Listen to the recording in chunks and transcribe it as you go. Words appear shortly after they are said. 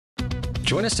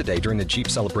Join us today during the Jeep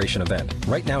Celebration event.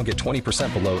 Right now, get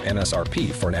 20% below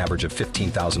MSRP for an average of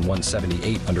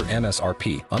 $15,178 under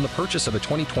MSRP on the purchase of a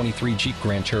 2023 Jeep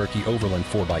Grand Cherokee Overland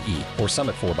 4xE or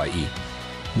Summit 4xE.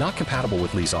 Not compatible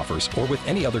with lease offers or with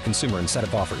any other consumer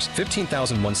incentive offers.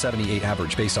 $15,178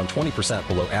 average based on 20%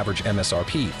 below average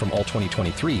MSRP from all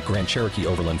 2023 Grand Cherokee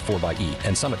Overland 4xE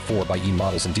and Summit 4xE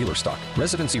models in dealer stock.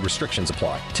 Residency restrictions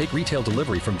apply. Take retail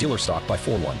delivery from dealer stock by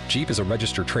 4/1. Jeep is a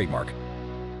registered trademark.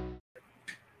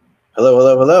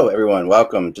 Hello, everyone.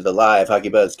 Welcome to the live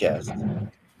HockeyBuzzCast.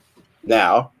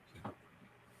 Now,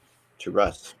 to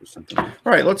Russ or something. All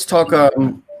right, let's talk a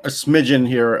smidgen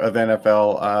here of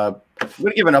NFL. I'm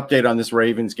going to give an update on this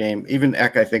Ravens game. Even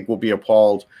Eck, I think, will be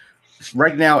appalled.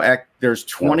 Right now, Eck, there's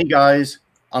 20 guys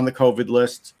on the COVID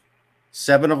list.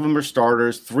 7 of them are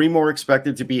starters. 3 more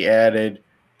expected to be added.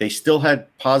 They still had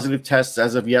positive tests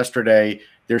as of yesterday.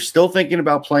 They're still thinking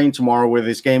about playing tomorrow, where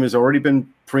this game has already been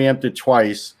preempted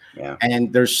twice. Yeah.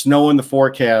 And there's snow in the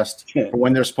forecast for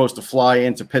when they're supposed to fly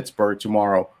into Pittsburgh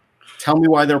tomorrow. Tell me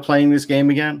why they're playing this game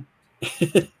again.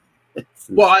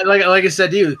 Well, like I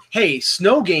said to you, hey,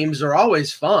 snow games are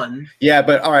always fun. Yeah,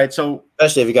 but all right, so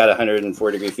especially if you got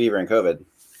 104-degree fever and COVID.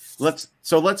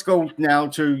 Let's go now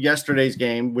to yesterday's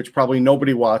game, which probably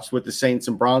nobody watched, with the Saints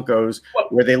and Broncos,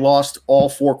 where they lost all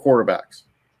 4 quarterbacks.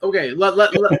 Okay,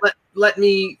 let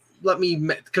me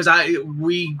because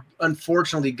we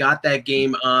unfortunately got that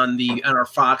game on our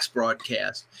Fox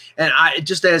broadcast, and I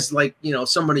just, as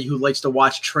somebody who likes to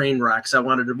watch train wrecks, I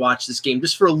wanted to watch this game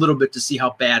just for a little bit to see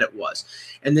how bad it was.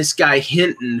 And this guy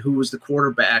Hinton, who was the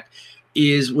quarterback,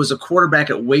 was a quarterback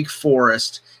at Wake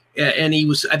Forest, and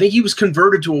I think he was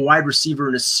converted to a wide receiver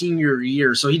in his senior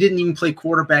year, so he didn't even play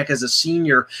quarterback as a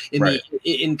senior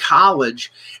in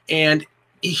college, and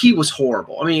he was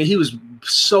horrible. I mean, he was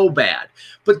so bad.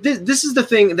 But this is the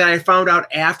thing that I found out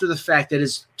after the fact that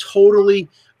is totally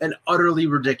and utterly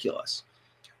ridiculous.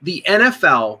 The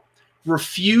NFL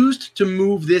refused to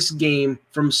move this game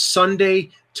from Sunday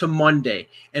to Monday.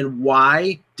 And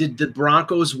why did the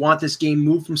Broncos want this game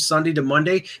moved from Sunday to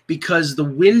Monday? Because the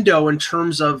window in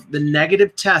terms of the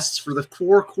negative tests for the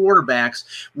 4 quarterbacks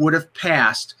would have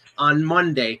passed on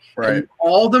Monday. Right. And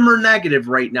all of them are negative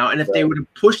right now. And if they would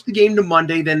have pushed the game to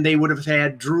Monday, then they would have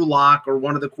had Drew Lock or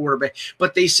one of the quarterbacks.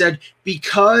 But they said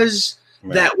because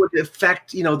that would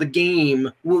affect, the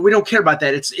game. We don't care about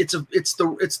that. It's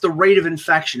the rate of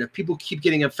infection. If people keep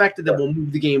getting infected, then we'll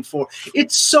move the game forward.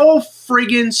 It's so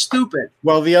friggin' stupid.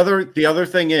 Well, the other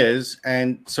thing is,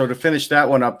 and so to finish that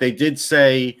one up, they did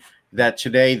say that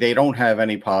today they don't have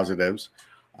any positives.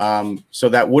 So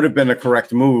that would have been a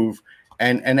correct move.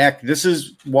 And Eck, this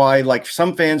is why,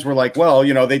 some fans were like, well,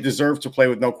 they deserve to play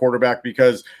with no quarterback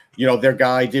because, their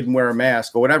guy didn't wear a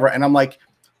mask or whatever. And I'm like,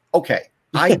 okay,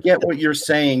 I get what you're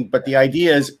saying. But the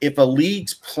idea is, if a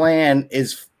league's plan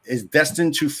is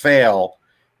destined to fail,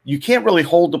 you can't really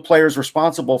hold the players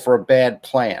responsible for a bad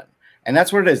plan. And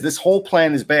that's what it is. This whole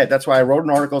plan is bad. That's why I wrote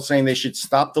an article saying they should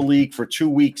stop the league for 2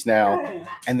 weeks now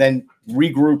and then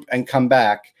regroup and come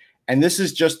back. And this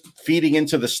is just feeding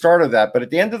into the start of that. But at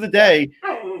the end of the day,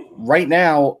 right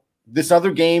now, this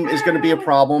other game is going to be a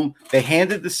problem. They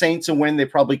handed the Saints a win. They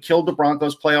probably killed the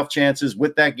Broncos' playoff chances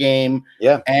with that game.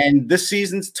 Yeah. And this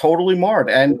season's totally marred.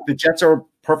 And the Jets are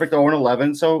perfect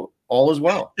 0-11, so all is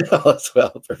well. All is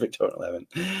well. Perfect 0-11.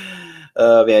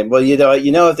 Man. Well,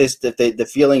 if the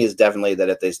feeling is definitely that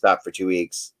if they stop for 2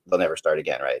 weeks, they'll never start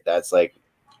again, right? That's like.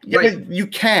 Yeah, right. You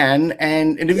can,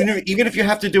 and even if you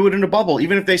have to do it in a bubble,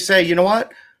 even if they say, you know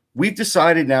what, we've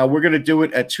decided now we're going to do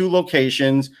it at 2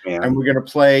 locations and we're going to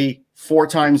play 4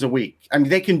 times a week. I mean,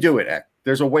 they can do it.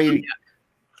 There's a way.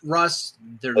 Russ,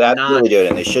 they're not really do it,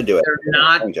 and they should do it. They're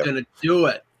not going to do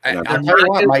it. I'll tell you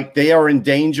what, Mike, they are in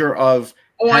danger of.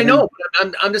 Oh, I know.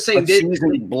 But I'm just saying,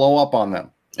 season blow up on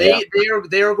them. They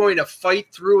are going to fight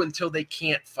through until they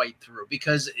can't fight through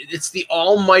because it's the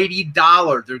almighty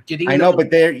dollar. They're getting. I know,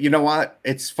 but you know what?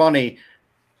 It's funny.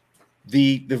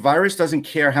 The virus doesn't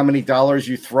care how many dollars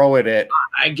you throw at it.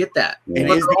 I get that. It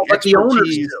is the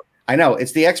expertise. I know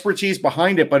it's the expertise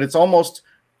behind it, but it's almost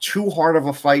too hard of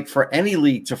a fight for any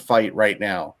league to fight right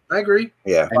now. I agree.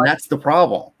 Yeah, and that's the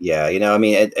problem. Yeah,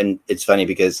 and it's funny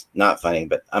because not funny,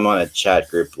 but I'm on a chat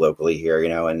group locally here,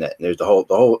 and there's the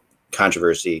whole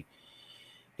controversy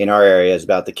in our areas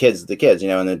about the kids,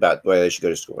 and about whether they should go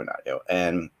to school or not,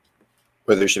 and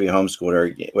whether they should be homeschooled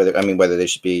or whether they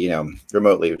should be,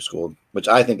 remotely schooled, which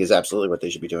I think is absolutely what they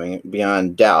should be doing.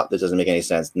 Beyond doubt, this doesn't make any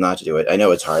sense not to do it. I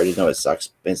know it's hard. I know it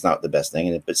sucks. It's not the best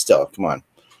thing, but still, come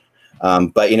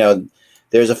on. But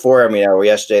there's a forum, where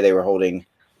yesterday they were holding,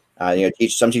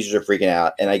 some teachers are freaking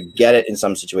out, and I get it in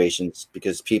some situations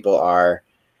because people are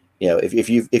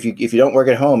if you don't work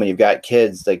at home and you've got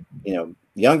kids like,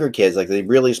 younger kids, like the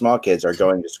really small kids are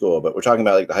going to school, but we're talking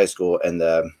about like the high school and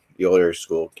the older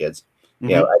school kids.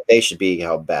 They should be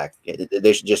held back.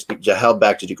 They should just be held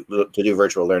back to do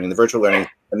virtual learning. The virtual learning is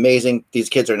amazing. These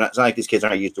kids are not. It's not like these kids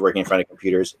aren't used to working in front of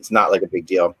computers. It's not like a big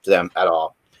deal to them at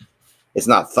all. It's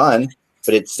not fun,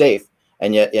 but it's safe.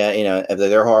 And yet,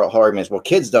 they're hard arguments. Well,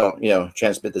 kids don't,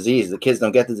 transmit disease. The kids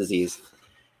don't get the disease.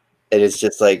 And it's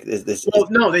just like this. Well,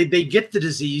 no, they get the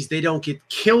disease. They don't get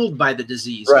killed by the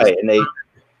disease. Right,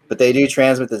 but they do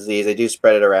transmit the disease. They do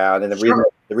spread it around, and the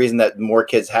reason that more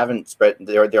kids haven't spread,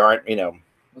 there aren't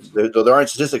there aren't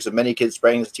statistics of many kids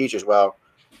spreading to teachers. Well,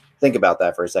 think about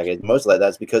that for a second. Most of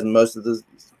that's because most of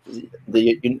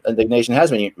the nation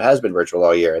has been virtual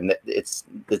all year, and it's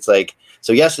like,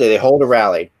 so yesterday they hold a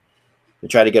rally to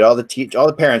try to get all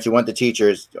the parents who want the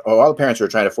teachers, or all the parents who are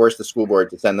trying to force the school board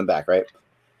to send them back. Right?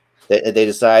 They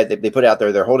decide they put out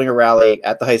there they're holding a rally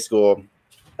at the high school.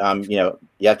 You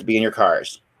have to be in your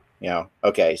cars.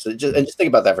 Okay, so just think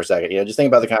about that for a second. Just think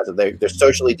about the concept. They're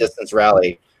socially distanced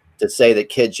rally to say that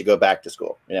kids should go back to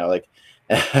school. Like,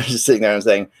 I'm just sitting there and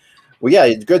saying, well, yeah,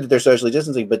 it's good that they're socially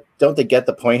distancing, but don't they get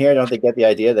the point here? Don't they get the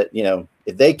idea that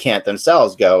if they can't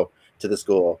themselves go to the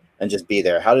school and just be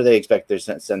there, how do they expect to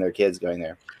send their kids going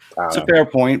there? It's a fair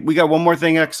point. We got one more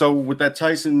thing, So with that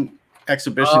Tyson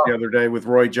exhibition the other day with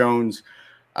Roy Jones,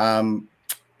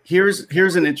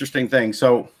 here's an interesting thing.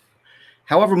 So,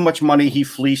 however much money he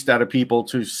fleeced out of people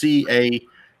to see a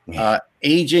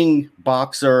aging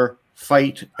boxer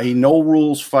fight, a no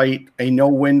rules fight, a no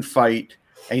win fight,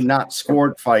 a not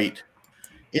scored fight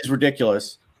is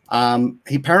ridiculous.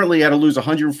 He apparently had to lose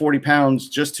 140 pounds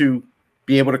just to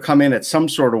be able to come in at some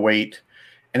sort of weight.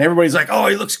 And everybody's like, oh,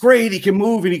 he looks great. He can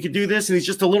move and he can do this. And he's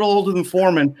just a little older than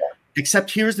Foreman.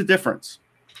 Except here's the difference.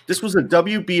 This was a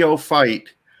WBO fight.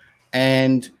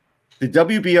 And the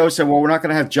WBO said, well, we're not going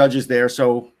to have judges there,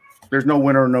 so there's no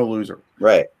winner or no loser.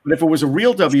 Right. But if it was a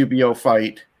real WBO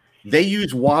fight, they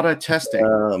use WADA testing.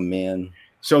 Oh, man.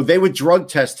 So they would drug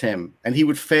test him, and he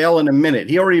would fail in a minute.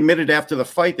 He already admitted after the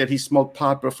fight that he smoked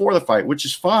pot before the fight, which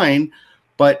is fine,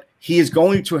 but he is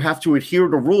going to have to adhere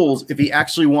to rules if he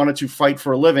actually wanted to fight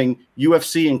for a living,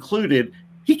 UFC included.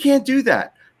 He can't do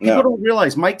that. People don't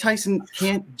realize Mike Tyson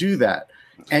can't do that.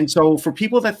 And so for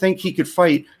people that think he could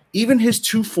fight, even his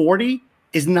 240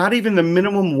 is not even the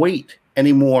minimum weight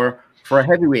anymore for a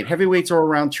heavyweight. Heavyweights are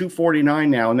around 249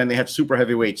 now, and then they have super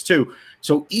heavyweights too.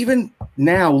 So even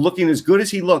now, looking as good as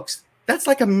he looks, that's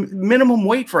like a minimum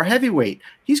weight for a heavyweight.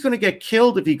 He's going to get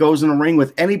killed if he goes in a ring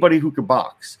with anybody who could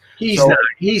box.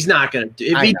 He's not going to do.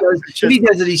 If he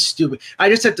does it, he's stupid. I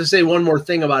just have to say one more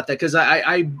thing about that because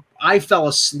I fell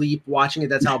asleep watching it.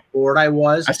 That's how bored I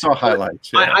was. I saw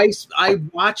highlights. Yeah. I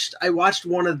watched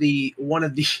one of the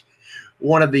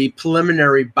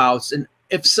preliminary bouts, and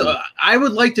if so, I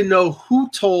would like to know who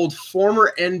told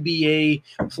former NBA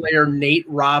player Nate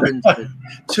Robinson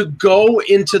to go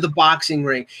into the boxing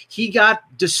ring. He got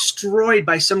destroyed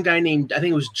by some guy named, I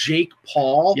think it was Jake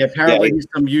Paul. Yeah, apparently he's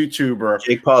some YouTuber.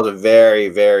 Jake Paul's a very,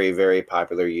 very, very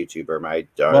popular YouTuber.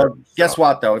 Well, guess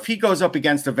what, though? If he goes up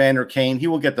against Evander Kane, he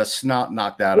will get the snot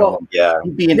knocked out of him. Yeah.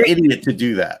 He'd be an idiot to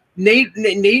do that.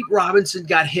 Nate Robinson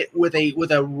got hit with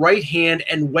a right hand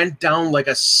and went down like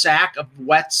a sack of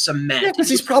wet cement. Yeah, because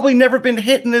he's probably never been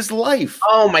hit in his life.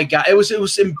 Oh my God, it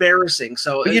was embarrassing.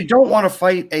 So but you don't want to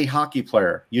fight a hockey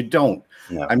player. You don't.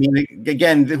 No. I mean,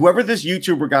 again, whoever this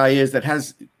YouTuber guy is that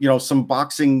has some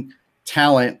boxing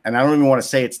talent, and I don't even want to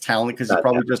say it's talent because he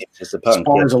probably just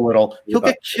spars a little. He'll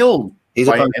get killed. He's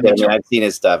a punk. I mean, I've seen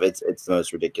his stuff. It's the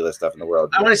most ridiculous stuff in the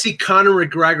world. I want to see Conor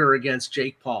McGregor against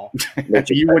Jake Paul.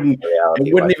 It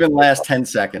wouldn't even last 10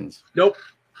 seconds. Nope.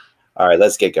 All right,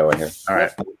 let's get going here. All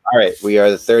right. We are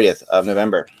the 30th of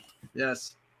November.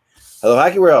 Yes. Hello,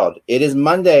 Hockey World. It is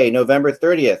Monday, November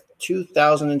 30th,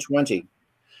 2020.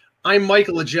 I'm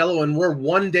Michael Agello, and we're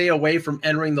one day away from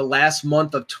entering the last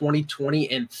month of 2020,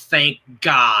 and thank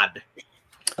God.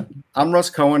 I'm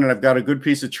Russ Cohen, and I've got a good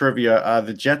piece of trivia.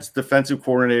 The Jets defensive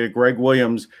coordinator, Greg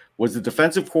Williams, was the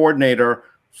defensive coordinator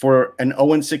for an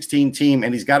 0-16 team,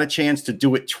 and he's got a chance to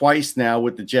do it twice now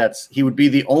with the Jets. He would be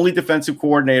the only defensive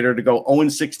coordinator to go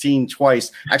 0-16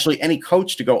 twice. Actually, any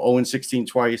coach to go 0-16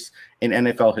 twice in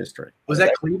NFL history. Was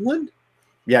that Cleveland?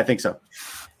 Yeah, I think so.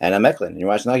 And I'm Eklund. You're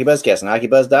watching HockeyBuzzCast on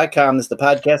HockeyBuzz.com. This is the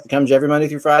podcast that comes every Monday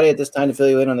through Friday at this time to fill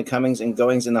you in on the comings and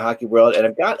goings in the hockey world. And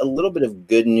I've got a little bit of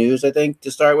good news, I think,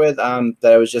 to start with that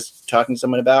I was just talking to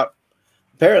someone about.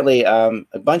 Apparently, a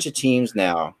bunch of teams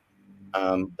now,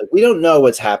 we don't know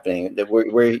what's happening.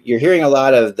 You're hearing a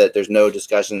lot of that there's no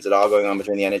discussions at all going on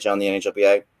between the NHL and the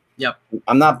NHLPA. Yep.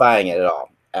 I'm not buying it at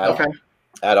all. Okay.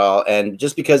 at all. And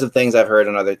just because of things I've heard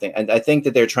on other things, and I think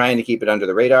that they're trying to keep it under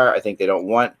the radar. I think they don't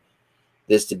want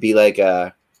this to be like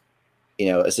a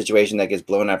situation that gets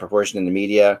blown out of proportion in the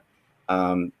media.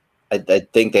 I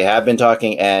think they have been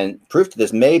talking, and proof to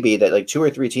this may be that like 2 or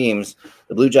 3 teams,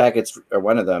 the Blue Jackets are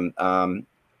one of them,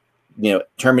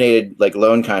 terminated like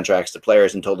loan contracts to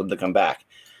players and told them to come back,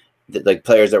 like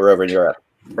players that were over in Europe.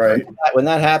 Right. When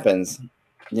that happens,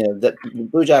 the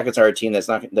Blue Jackets are a team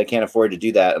they can't afford to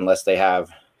do that unless they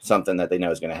have something that they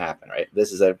know is going to happen. Right.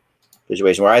 This is a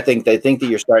situation where they think that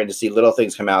you're starting to see little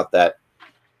things come out that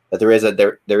there is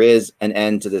an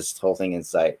end to this whole thing in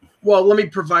sight. Well, let me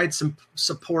provide some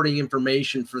supporting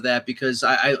information for that, because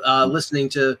I listening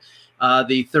to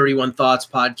the 31 Thoughts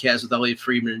podcast with Elliot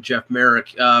Friedman and Jeff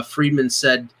Merrick. Friedman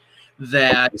said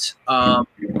that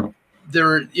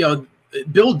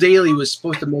Bill Daly was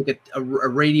supposed to make a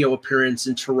radio appearance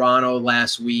in Toronto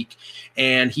last week,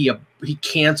 and he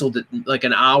canceled it like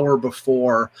an hour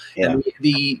before. Yeah. And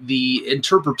the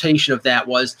interpretation of that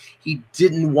was he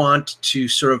didn't want to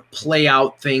sort of play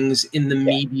out things in the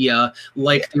media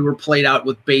like they were played out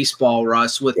with baseball,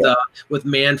 Russ, with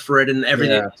Manfred and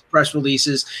everything, press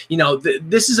releases.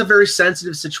 This is a very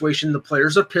sensitive situation. The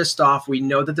players are pissed off. We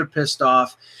know that they're pissed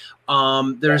off.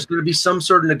 There's going to be some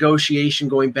sort of negotiation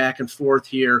going back and forth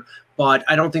here, but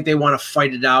I don't think they want to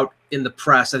fight it out in the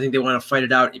press. I think they want to fight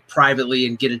it out privately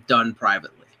and get it done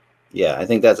privately. Yeah, I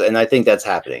think that's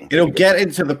happening. It'll get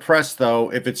into the press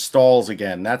though if it stalls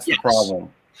again. That's the problem.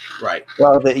 Right.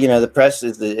 Well, the press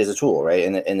is a tool, right,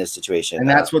 in this situation, and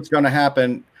that's what's going to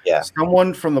happen. Yeah.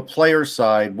 Someone from the player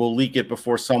side will leak it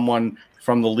before someone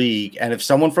from the league, and if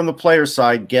someone from the player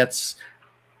side gets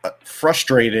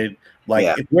frustrated.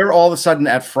 If we're all of a sudden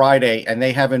at Friday and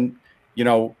they haven't,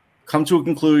 come to a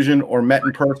conclusion or met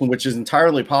in person, which is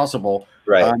entirely possible,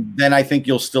 right? Then I think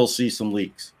you'll still see some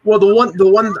leaks. Well,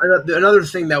 another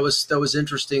thing that was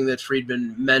interesting that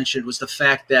Friedman mentioned was the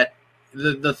fact that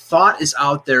the thought is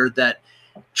out there that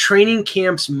training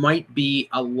camps might be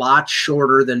a lot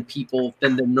shorter than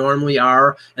they normally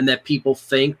are, and that people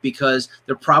think, because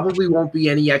there probably won't be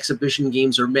any exhibition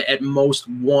games, or at most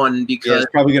one, because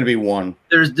it's probably going to be one.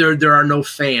 There are no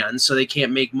fans, so they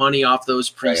can't make money off those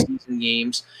preseason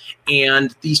games.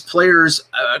 And these players,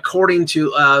 according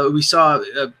to we saw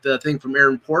the thing from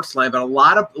Aaron Portzline, but a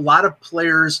lot of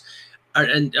players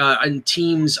and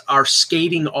teams are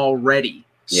skating already.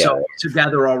 So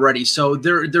together already. So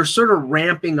they're sort of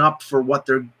ramping up for what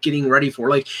they're getting ready for.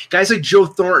 Like guys like Joe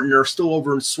Thornton are still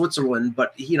over in Switzerland,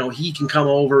 but he can come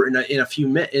over in a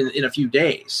few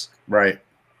days. Right.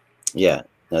 Yeah.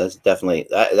 No, that's definitely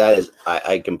that is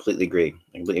I completely agree.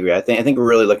 I think we're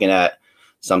really looking at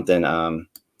something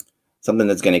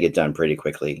that's going to get done pretty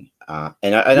quickly. What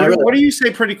do you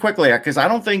say pretty quickly? Because I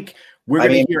don't think we're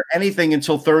going to hear anything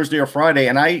until Thursday or Friday,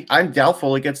 and I'm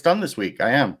doubtful it gets done this week. I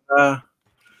am.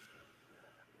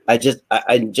 Just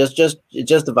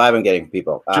the vibe I'm getting from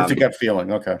people. Just a gut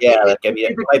feeling. Okay. Yeah,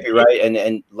 you might be right,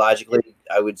 and logically,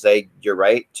 I would say you're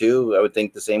right too. I would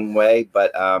think the same way,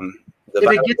 but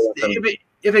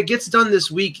if it gets done this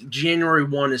week, January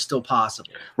 1 is still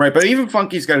possible. Right, but even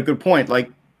Funky's got a good point. Like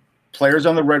players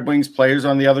on the Red Wings, players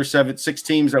on the other 6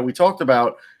 teams that we talked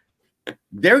about,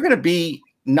 they're going to be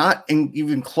not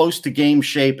even close to game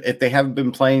shape if they haven't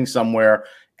been playing somewhere,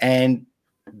 and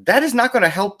that is not going to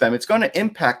help them. It's going to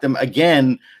impact them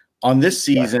again on this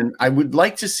season. Right. I would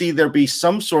like to see there be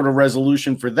some sort of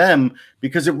resolution for them,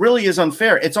 because it really is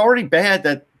unfair. It's already bad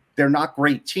that they're not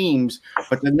great teams,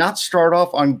 but to not start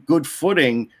off on good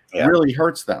footing really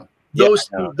hurts them.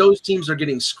 Those teams are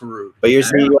getting screwed. But you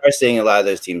are seeing a lot of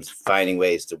those teams finding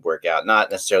ways to work out,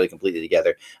 not necessarily completely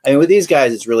together. I mean, with these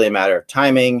guys, it's really a matter of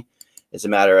timing. It's a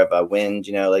matter of a wind,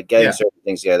 getting certain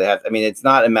things together. It's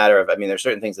not a matter of, there's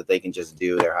certain things that they can just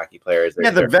do. They're hockey players.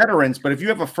 They're veterans, but if you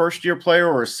have a first-year player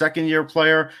or a second-year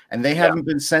player and they haven't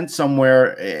been sent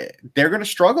somewhere, they're going to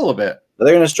struggle a bit.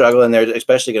 They're going to struggle, and they're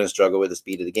especially going to struggle with the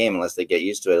speed of the game unless they get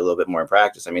used to it a little bit more in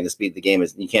practice. The speed of the game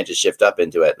is, you can't just shift up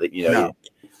into it.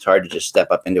 It's hard to just step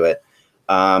up into it.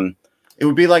 It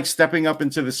would be like stepping up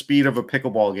into the speed of a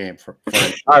pickleball game.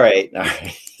 All right.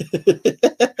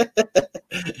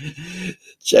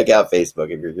 Check out Facebook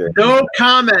if you're here. No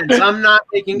comments. I'm not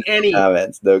making any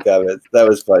comments. No comments. That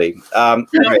was funny.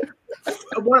 Right.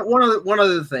 One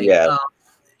other thing. Yeah.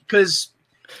 Because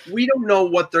we don't know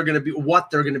what they're going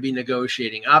to be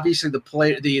negotiating. Obviously,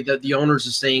 the owners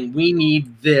are saying we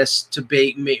need this to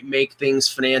make things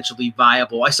financially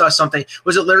viable. I saw something.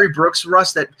 Was it Larry Brooks,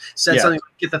 Russ, that said something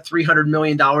like get the $300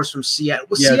 million from Seattle?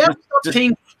 Well, Seattle's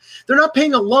they're not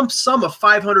paying a lump sum of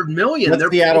 $500 million.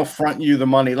 Seattle front you the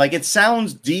money. Like, it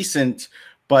sounds decent,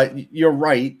 But you're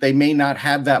right. They may not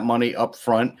have that money up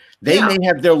front. They may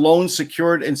have their loans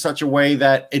secured in such a way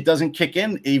that it doesn't kick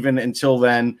in even until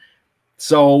then.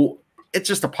 So it's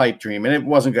just a pipe dream, and it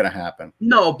wasn't going to happen.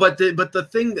 No, but the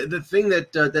thing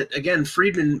that again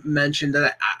Friedman mentioned,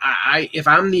 that if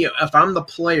I'm the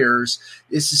players,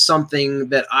 this is something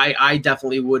that I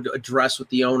definitely would address with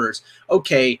the owners.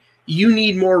 Okay, you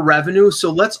need more revenue,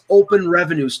 so let's open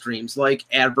revenue streams like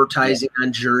advertising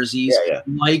on jerseys,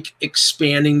 like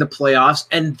expanding the playoffs,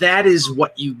 and that is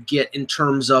what you get in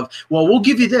terms of, well, we'll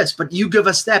give you this, but you give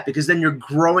us that, because then you're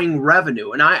growing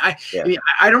revenue. And I mean,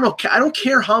 I don't know, I don't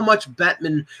care how much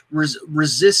Bettman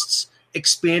resists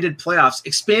expanded playoffs.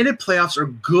 Expanded playoffs are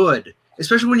good,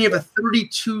 especially when you have a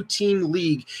 32-team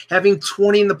league. Having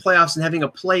 20 in the playoffs and having a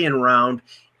play-in round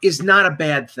is not a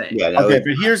bad thing. Yeah, no, okay,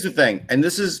 but here's the thing, and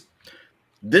this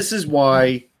is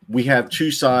why we have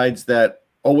two sides that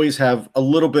always have a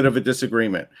little bit of a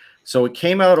disagreement. So it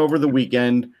came out over the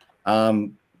weekend.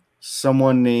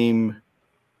 Someone named,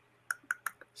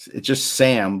 it's just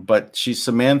Sam, but she's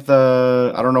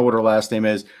Samantha, I don't know what her last name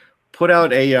is, put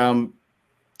out a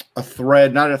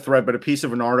thread, not a thread, but a piece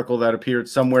of an article that appeared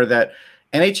somewhere that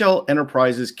NHL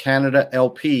Enterprises Canada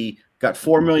LP got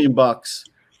 $4 million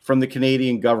from the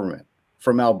Canadian government,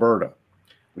 from Alberta.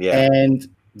 Yeah. And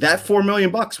that $4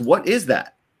 million, what is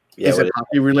that? Yeah, is it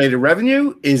hockey-related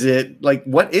revenue? Is it like,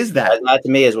 what is that? That to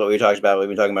me is what we talked about. We've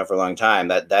been talking about for a long time.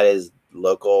 That is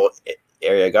local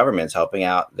area governments helping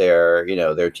out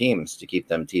their teams to keep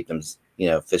them keep them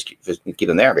there, basically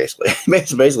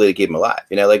to keep them alive.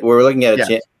 Like we're looking at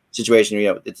a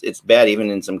situation. It's bad even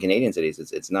in some Canadian cities.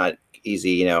 It's not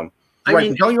easy. Right? I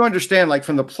mean, don't you understand? Like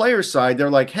from the players' side,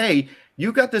 they're like, hey.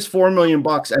 You got this $4 million,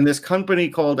 and this company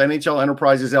called NHL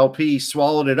Enterprises LP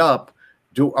swallowed it up.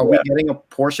 Are we getting a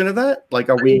portion of that? Like,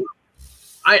 we?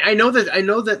 I know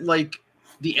that like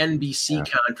the NBC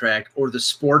contract or the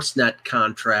Sportsnet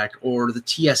contract or the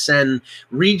TSN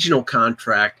regional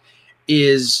contract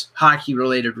is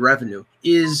hockey-related revenue.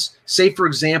 Is, say, for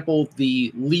example,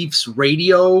 the Leafs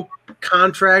radio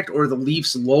contract or the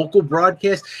Leafs local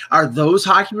broadcast, are those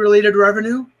hockey-related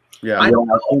revenue? Yeah, I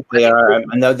think they are.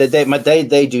 I know that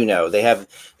they do know. They have.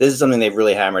 This is something they've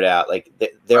really hammered out. Like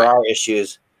there are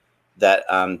issues that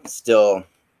still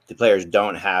the players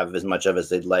don't have as much of as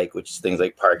they'd like, which is things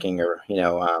like parking or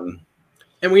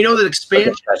and we know that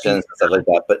expansion and stuff like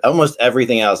that. But almost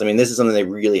everything else. I mean, this is something they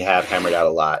really have hammered out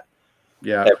a lot.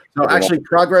 Yeah. So actually,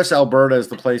 Progress Alberta is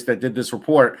the place that did this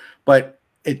report, but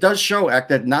it does show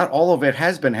that not all of it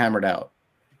has been hammered out.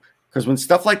 Because when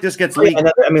stuff like this gets leaked,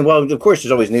 I mean, well, of course,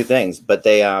 there's always new things, but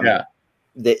they and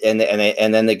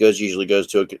then it usually goes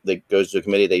to a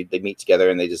committee. They meet together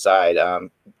and they decide.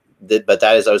 But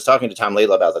that is, I was talking to Tom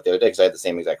Laidlaw about that the other day because I had the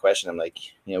same exact question. I'm like,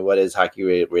 what is hockey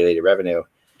related revenue?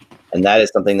 And that is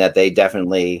something that they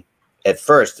definitely, at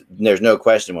first, there's no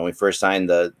question when we first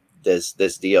signed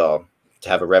this deal to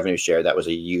have a revenue share, that was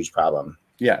a huge problem.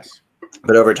 Yes,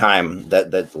 but over time,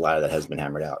 that a lot of that has been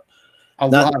hammered out.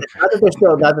 Not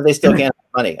that they still can't have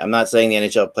money. I'm not saying the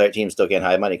NHL player teams still can't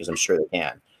hide money because I'm sure they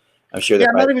can. I'm sure.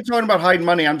 I'm not even talking about hiding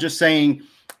money. I'm just saying,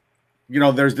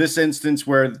 there's this instance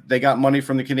where they got money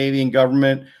from the Canadian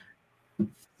government.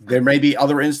 There may be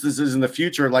other instances in the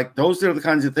future. Like those are the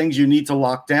kinds of things you need to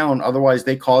lock down. Otherwise,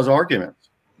 they cause arguments.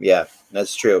 Yeah,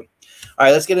 that's true. All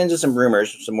right, let's get into some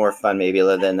rumors, some more fun maybe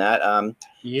other than that.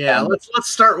 Let's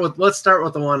start with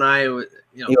the one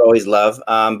you always love.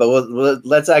 But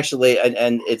let's actually,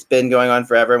 and it's been going on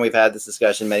forever, and we've had this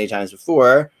discussion many times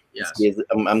before. Yes.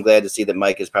 I'm glad to see that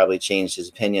Mike has probably changed his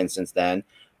opinion since then.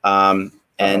 The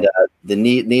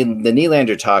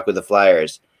Nylander talk with the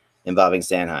Flyers involving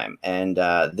Sanheim, and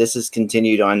this has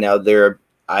continued on now.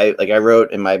 I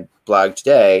wrote in my blog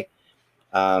today.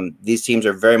 These teams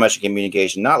are very much in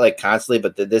communication, not like constantly,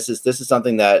 but this is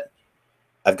something that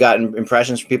I've gotten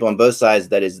impressions from people on both sides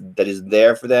that is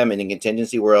there for them in a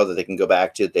contingency world that they can go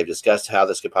back to. They've discussed how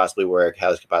this could possibly work, how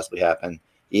this could possibly happen,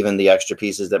 even the extra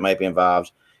pieces that might be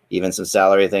involved, even some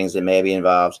salary things that may be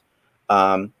involved.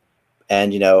 And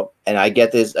I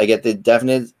get this. I get the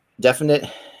definite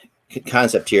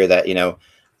concept here that the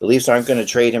Leafs aren't going to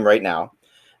trade him right now.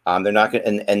 They're not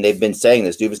going, and they've been saying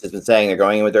this. Dubas has been saying they're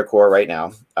going in with their core right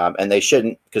now, and they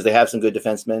shouldn't because they have some good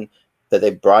defensemen that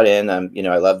they brought in. I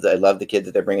love the kid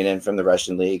that they're bringing in from the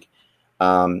Russian league.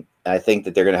 I think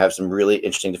that they're going to have some really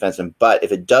interesting defensemen. But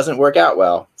if it doesn't work out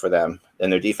well for them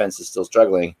and their defense is still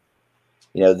struggling,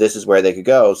 this is where they could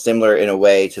go. Similar in a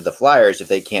way to the Flyers, if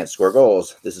they can't score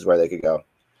goals, this is where they could go.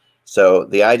 So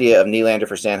the idea of Nylander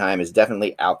for Sanheim is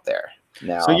definitely out there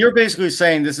now. So you're basically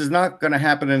saying this is not going to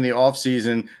happen in the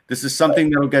offseason. This is something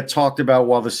that will get talked about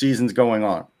while the season's going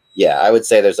on. Yeah, I would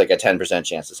say there's like a 10%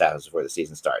 chance this happens before the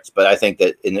season starts. But I think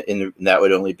that that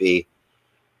would only be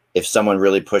if someone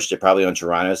really pushed it, probably on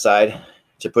Toronto's side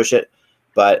to push it.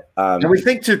 But and we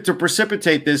think to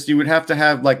precipitate this, you would have to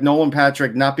have like Nolan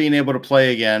Patrick not being able to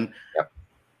play again. Yep.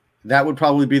 That would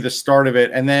probably be the start of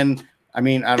it. And then, I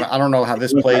mean, I don't know how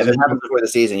this plays. If it happens before the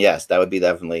season, yes, that would be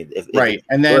definitely right.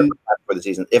 And then for the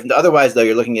season. If otherwise, though,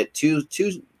 you're looking at two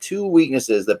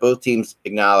weaknesses that both teams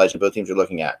acknowledge and both teams are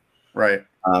looking at. Right.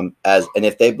 And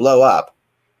if they blow up,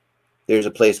 there's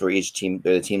a place where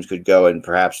the teams could go and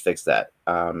perhaps fix that.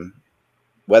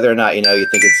 Whether or not you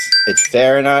think it's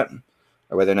fair or not,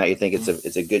 or whether or not you think it's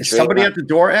a good trade. Somebody at the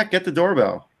door, Eck, get the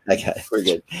doorbell. Okay, we're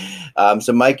good.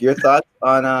 So Mike, your thoughts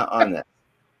on that?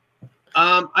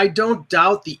 I don't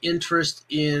doubt the interest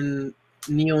in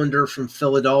Nylander from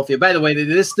Philadelphia. By the way,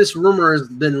 this rumor has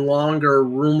been longer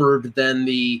rumored than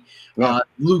the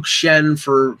Luke Shen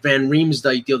for Van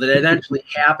Riemsdyk deal that eventually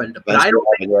happened. But I don't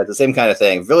think it's the same kind of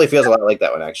thing. It really feels a lot like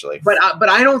that one, actually. But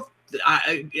I don't.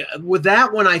 With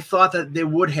that one, I thought that they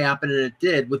would happen, and it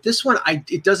did. With this one,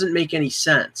 it doesn't make any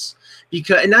sense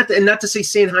because not to say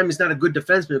Sanheim is not a good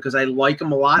defenseman, because I like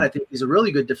him a lot. I think he's a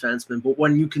really good defenseman. But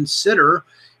when you consider,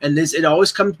 and it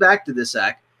always comes back to this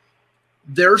act,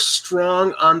 they're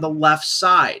strong on the left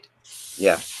side.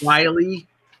 Yeah, Wiley,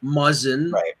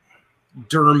 Muzzin, right.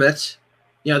 Dermott.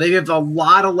 They have a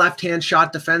lot of left-hand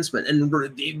shot defensemen, and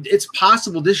it's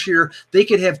possible this year they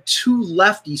could have two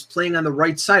lefties playing on the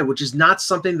right side, which is not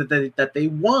something that they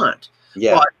want.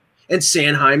 Yeah. And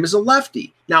Sanheim is a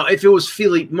lefty. Now, if it was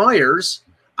Philippe Myers,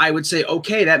 I would say,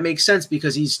 okay, that makes sense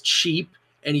because he's cheap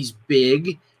and he's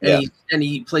big and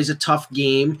he plays a tough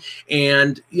game,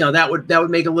 and that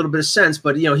would make a little bit of sense.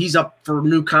 But he's up for a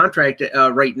new contract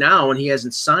right now, and he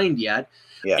hasn't signed yet.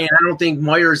 Yeah. And I don't think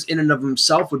Myers in and of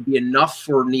himself would be enough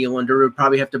for Nylander. It would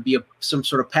probably have to be some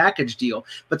sort of package deal.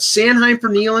 But Sanheim for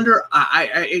Nylander,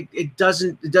 it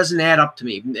doesn't add up to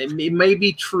me. It may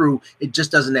be true. It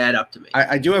just doesn't add up to me.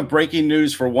 I do have breaking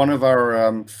news for one of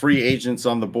our free agents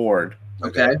on the board.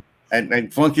 Okay.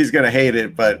 And Flunky's going to hate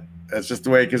it, but that's just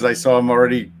the way, because I saw him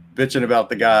already bitching about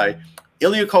the guy.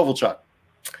 Ilya Kovalchuk.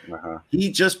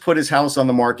 He just put his house on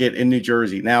the market in New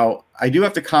Jersey. Now, I do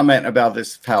have to comment about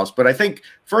this house, but I think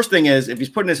first thing is, if he's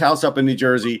putting his house up in New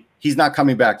Jersey, he's not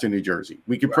coming back to New Jersey.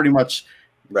 We could pretty much,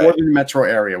 or in the metro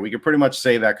area, we could pretty much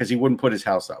say that because he wouldn't put his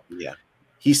house up. Yeah.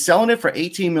 He's selling it for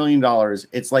 $18 million.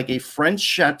 It's like a French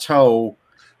chateau,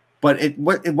 but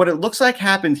what it looks like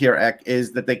happened here, Eck,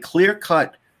 is that they clear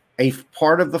cut a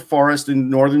part of the forest in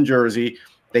northern Jersey.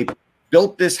 They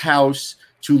built this house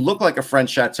to look like a French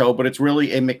chateau, but it's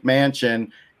really a McMansion.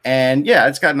 And yeah,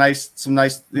 it's got some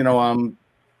nice, not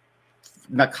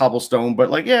cobblestone,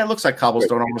 but it looks like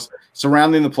cobblestone almost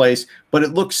surrounding the place. But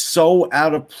it looks so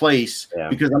out of place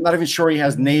because I'm not even sure he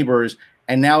has neighbors.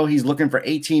 And now he's looking for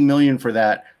 $18 million for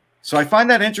that. So I find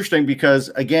that interesting because,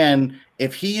 again,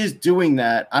 if he is doing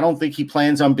that, I don't think he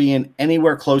plans on being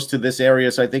anywhere close to this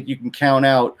area. So I think you can count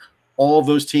out all of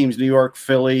those teams: New York,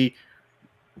 Philly,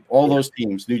 all those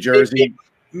teams, New Jersey.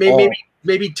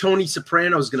 Maybe Tony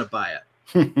Soprano is going to buy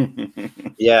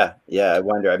it. Yeah, I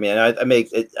wonder. I mean,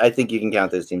 I think you can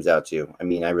count those teams out too. I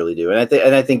mean, I really do. And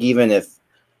I think even if,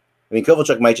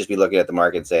 Kovalchuk might just be looking at the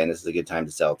market and saying this is a good time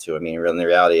to sell too. I mean, the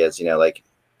reality is,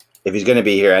 if he's going to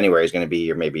be here anywhere, he's going to be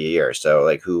here maybe a year.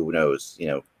 So who knows?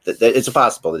 It's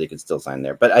possible that he could still sign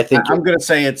there. But I think I'm going to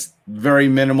say it's very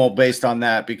minimal based on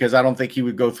that, because I don't think he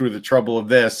would go through the trouble of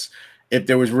this if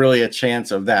there was really a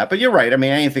chance of that. But you're right. I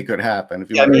mean, anything could happen. If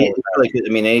you an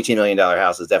 $18 million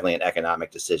house is definitely an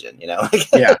economic decision,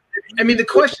 Yeah. I mean, the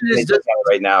question is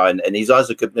right now, and he's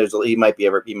also he might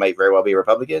very well be a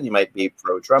Republican. He might be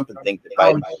pro-Trump and think that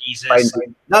Biden,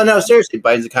 seriously,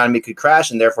 Biden's economy could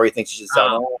crash, and therefore he thinks he should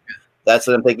sell more. That's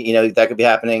what I'm thinking. That could be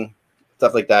happening.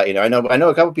 Stuff like that. I know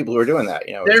a couple people who are doing that.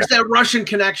 There's that Russian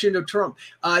connection to Trump.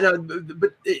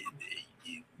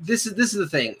 This is the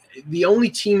thing. The only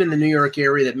team in the New York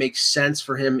area that makes sense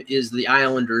for him is the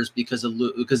Islanders because of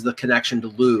the connection to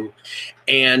Lou,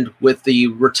 and with the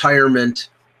retirement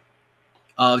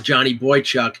of Johnny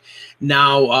Boychuk,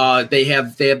 now they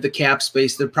have the cap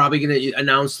space. They're probably going to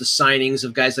announce the signings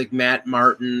of guys like Matt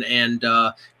Martin and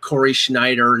Corey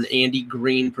Schneider and Andy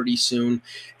Green pretty soon.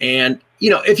 And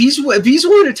if he's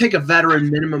willing to take a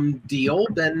veteran minimum deal,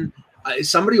 then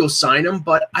somebody will sign him,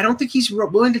 but I don't think he's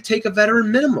willing to take a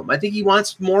veteran minimum. I think he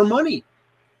wants more money.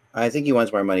 I think he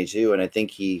wants more money too, and I think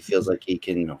he feels like he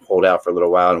can hold out for a little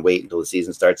while and wait until the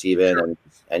season starts even,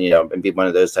 and be one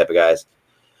of those type of guys.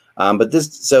 To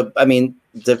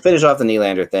finish off the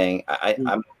Nylander thing,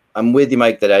 I'm with you,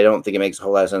 Mike, that I don't think it makes a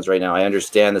whole lot of sense right now. I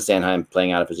understand the Sanheim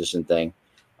playing out of position thing.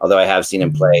 although I have seen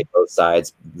him play both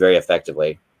sides very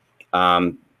effectively.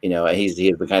 You know, he's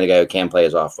the kind of guy who can play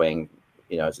his off wing,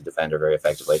 you know, as a defender very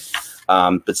effectively.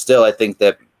 But still, I think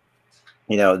that,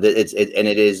 you know,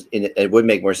 it would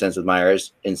make more sense with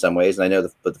Myers in some ways. And I know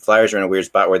but the Flyers are in a weird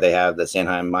spot where they have the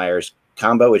Sanheim-Myers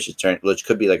combo, which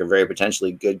could be like a very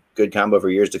potentially good combo for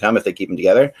years to come if they keep them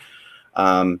together.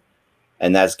 And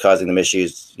that's causing them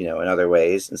issues, you know, in other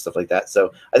ways and stuff like that.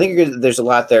 So I think there's a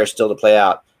lot there still to play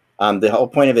out. The whole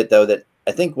point of it, though, that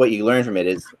I think what you learn from it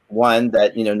is, one,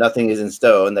 that, you know, nothing is in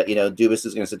stone, that, you know, Dubas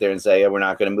is going to sit there and say, oh, we're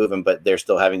not going to move him, but they're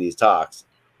still having these talks.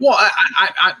 Well,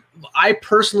 I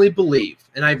personally believe,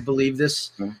 and I believe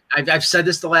this, I've said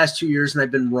this the last 2 years, and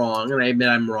I've been wrong, and I admit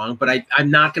I'm wrong, but I'm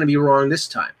not going to be wrong this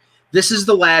time. This is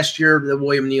the last year that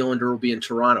William Nylander will be in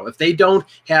Toronto. If they don't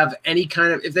have any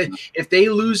kind of if they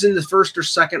lose in the first or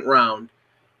second round,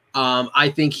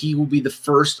 I think he will be the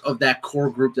first of that core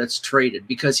group that's traded,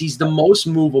 because he's the most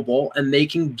movable, and they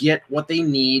can get what they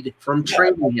need from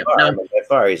trading him. Now, by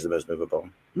far, he's the most movable.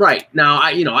 Right now,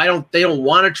 they don't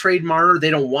want to trade Marner. They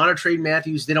don't want to trade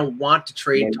Matthews. They don't want to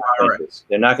trade Tavares.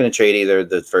 They're not going to trade either of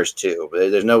the first two.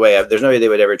 There's no way they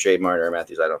would ever trade Marner or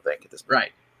Matthews, I don't think, at this point.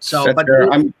 Right. So, but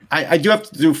I do have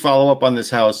to do follow up on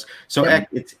this house. So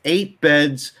it's 8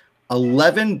 beds,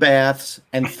 11 baths,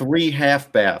 and 3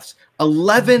 half baths.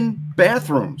 11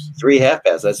 bathrooms. 3 half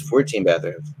baths. That's 14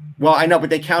 bathrooms. Well, I know,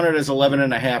 but they count it as 11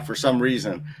 and a half for some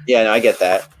reason. Yeah, no, I get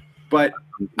that. But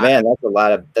man, that's a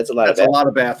lot of a lot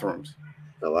of bathrooms.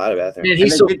 A lot of bathrooms. Man,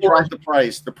 he's so full the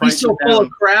price. The price he's so full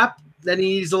of crap. Then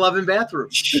he needs 11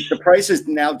 bathrooms. The price is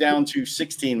now down to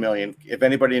 $16 million. If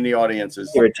anybody in the audience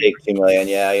is, it would take $2 million.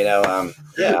 Yeah, you know,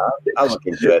 I'll look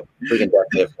into it. We can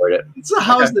definitely afford it. It's a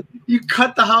house that you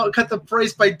cut the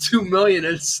price by $2 million,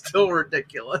 and it's still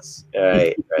ridiculous.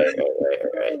 Right.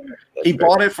 He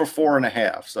bought it for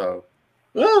 4.5. So,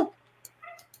 well,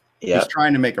 he's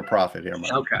trying to make a profit here,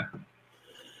 Mike. Okay.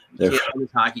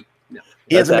 Hockey. No.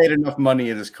 He hasn't made enough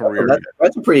money in his career.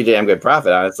 That's a pretty damn good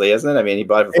profit, honestly, isn't it? I mean, he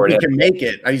bought it for 4.5. If he can make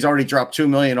it, he's already dropped $2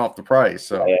 million off the price.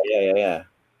 So yeah.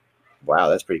 Wow,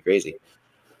 that's pretty crazy.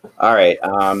 All right,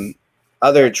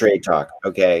 other trade talk.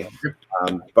 Okay,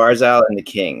 Barzal and the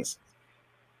Kings.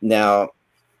 Now,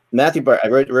 I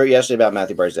wrote yesterday about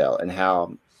Matthew Barzal and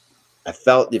how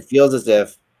it feels as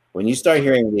if when you start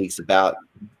hearing leaks about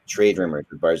trade rumors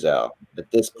with Barzal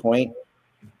at this point,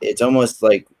 it's almost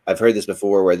like I've heard this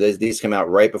before, where these come out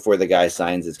right before the guy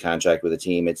signs his contract with a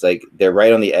team. It's like they're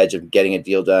right on the edge of getting a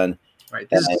deal done. Right,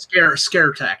 this is a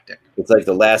scare tactic. It's like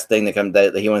the last thing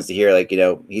that he wants to hear. Like, you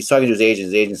know, he's talking to his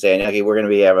agent saying, "Okay, we're going to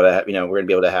be able to,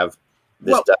 have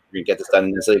this stuff. We're going to get this done."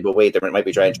 And they say, "But wait, they might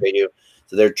be trying to trade you."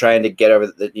 So they're trying to get over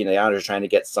the Islanders are trying to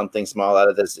get something small out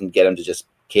of this and get him to just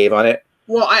cave on it.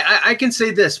 Well, I can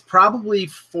say this, probably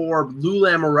for Lou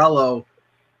Lamoriello,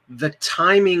 the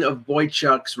timing of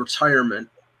Boychuk's retirement,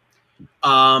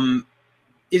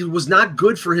 it was not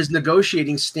good for his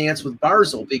negotiating stance with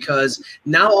Barzal, because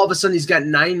now all of a sudden he's got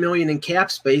 $9 million in cap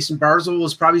space, and Barzal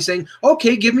was probably saying,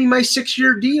 "Okay, give me my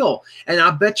 6-year deal." And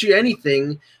I'll bet you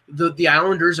anything, the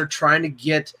Islanders are trying to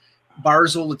get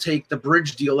Barzal to take the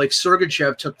bridge deal like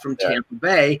Sergachev took from Tampa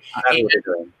Bay.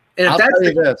 And I'll tell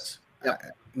you this,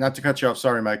 not to cut you off,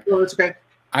 sorry, Mike. No, it's okay.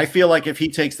 I feel like if he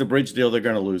takes the bridge deal, they're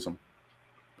going to lose him.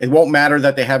 It won't matter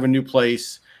that they have a new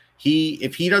place.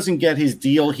 If he doesn't get his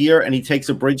deal here and he takes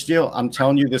a bridge deal, I'm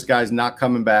telling you, this guy's not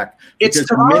coming back. It's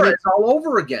tomorrow. It's all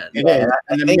over again. It is.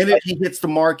 And the minute he hits the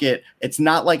market, it's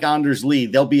not like Anders Lee.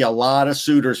 There'll be a lot of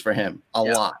suitors for him. A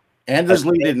lot. Anders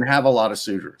Lee didn't have a lot of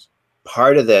suitors.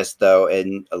 Part of this, though,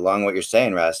 and along what you're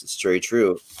saying, Russ, it's very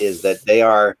true, is that they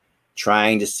are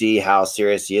trying to see how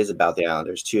serious he is about the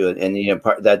Islanders too, and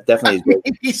that definitely is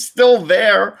good. He's still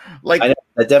there. Like, I know,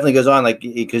 that definitely goes on, like,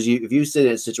 because if you sit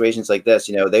in situations like this,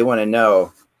 they want to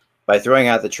know by throwing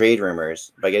out the trade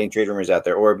rumors, by getting trade rumors out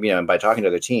there, or by talking to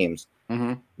other teams,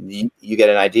 you get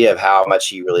an idea of how much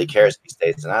he really cares if he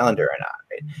stays an Islander or not.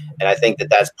 Right? And I think that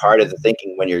that's part of the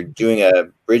thinking when you're doing a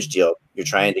bridge deal. You're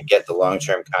trying to get the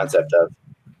long-term concept of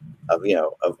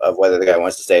whether the guy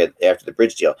wants to stay after the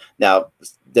bridge deal. Now,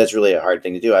 that's really a hard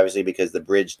thing to do, obviously, because the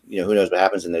bridge, who knows what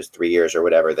happens in those 3 years or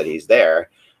whatever that he's there.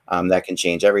 That can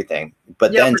change everything.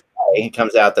 But then today, it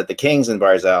comes out that the Kings and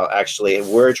Barzal actually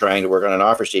were trying to work on an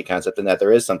offer sheet concept, and that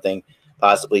there is something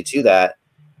possibly to that.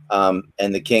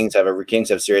 And the Kings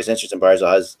have serious interest in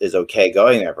Barzal is okay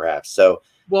going there, perhaps. So.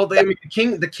 Well, the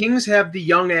Kings have the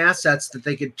young assets that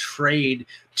they could trade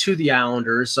to the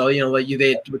Islanders. So they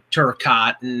with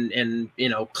Turcotte and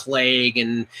Clegg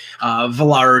and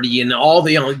Velarde and all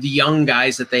the young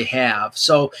guys that they have.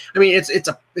 So I mean, it's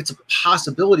a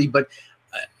possibility, but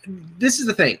this is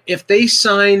the thing. If they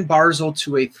sign Barzal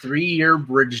to a 3-year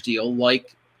bridge deal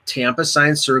like Tampa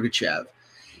signed Sergachev,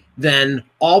 then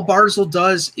all Barzal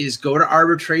does is go to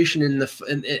arbitration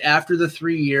after the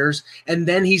 3 years, and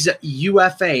then he's a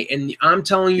UFA. And I'm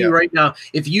telling you right now,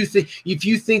 if you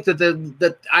think that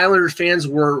the Islanders fans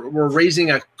were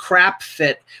raising a crap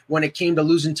fit when it came to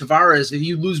losing Tavares, if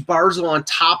you lose Barzal on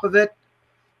top of it,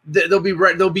 they'll be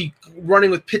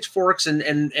running with pitchforks and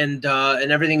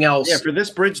everything else. Yeah, for this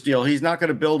bridge deal, he's not going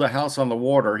to build a house on the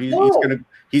water. He's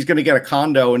going to get a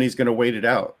condo and he's going to wait it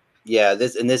out. Yeah,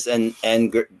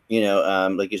 and you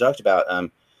know, like you talked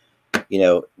about, you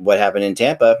know, what happened in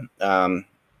Tampa.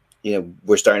 You know,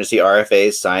 we're starting to see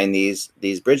RFAs sign these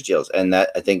bridge deals, and that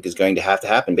I think is going to have to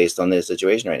happen based on the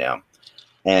situation right now.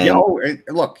 And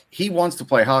look, he wants to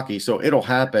play hockey, so it'll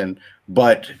happen.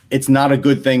 But it's not a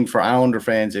good thing for Islander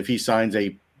fans if he signs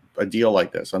a deal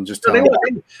like this. I'm just telling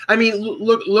you. I mean,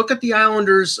 look at the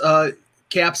Islanders'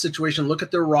 cap situation. Look at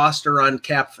their roster on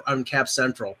Cap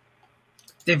Central.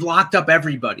 They've locked up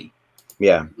everybody.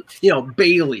 Yeah, you know,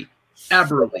 Bailey,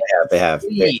 Eberle. They have.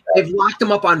 They've locked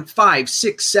them up on 5,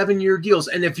 6, 7-year deals.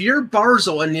 And if you're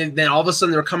Barzal and then all of a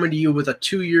sudden they're coming to you with a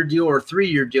 2-year deal or a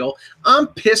 3-year deal, I'm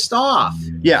pissed off.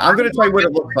 Yeah, I'm going to tell you what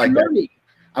it looks like.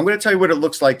 I'm going to tell you what it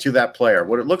looks like to that player.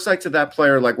 What it looks like to that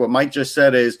player, like what Mike just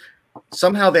said, is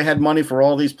somehow they had money for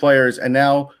all these players, and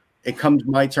now it comes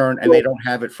my turn, and they don't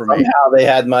have it for me. Somehow they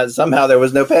had money. Somehow there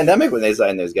was no pandemic when they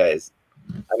signed those guys.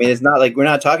 I mean, it's not like we're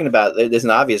not talking about. There's an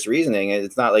obvious reasoning.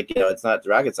 It's not like, you know, it's not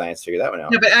rocket science to figure that one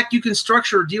out. Yeah, but you can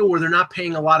structure a deal where they're not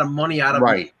paying a lot of money out of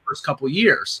the first couple of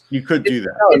years. You could do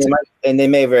that, and they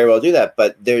may very well do that.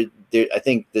 But I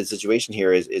think the situation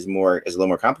here is a little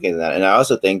more complicated than that. And I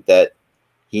also think that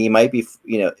he might be.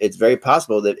 You know, it's very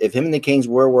possible that if him and the Kings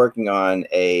were working on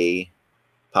a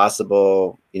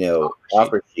possible, you know,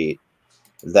 offer sheet,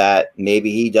 that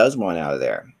maybe he does want out of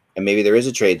there. And maybe there is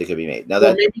a trade that could be made. Now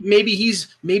that maybe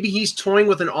he's toying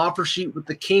with an offer sheet with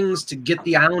the Kings to get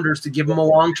the Islanders to give him a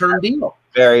long-term deal.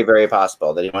 Very, very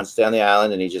possible that he wants to stay on the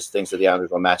island and he just thinks that the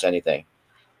Islanders will match anything.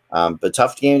 But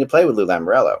tough game to play with Lou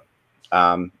Lamoriello,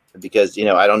 because, you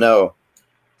know, I don't know,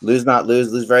 Lou's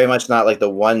very much not like the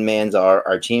one man's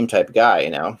our team type guy,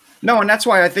 you know. No, and that's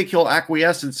why I think he'll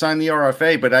acquiesce and sign the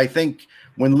RFA. But I think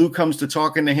when Lou comes to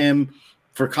talking to him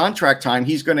for contract time,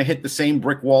 he's going to hit the same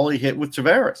brick wall he hit with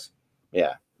Tavares.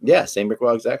 Yeah, same brick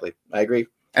wall, exactly. I agree.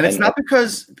 And it's not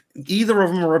because either of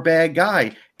them are a bad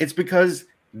guy. It's because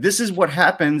this is what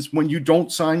happens when you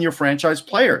don't sign your franchise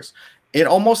players.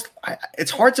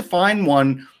 It's hard to find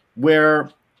one where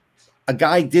a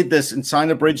guy did this and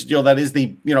signed a bridge deal that is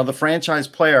the franchise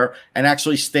player and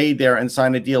actually stayed there and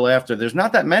signed a deal after. There's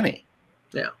not that many.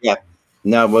 Yeah.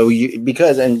 No, well,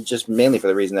 and just mainly for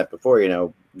the reason that before, you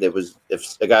know,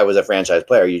 if a guy was a franchise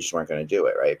player, you just weren't going to do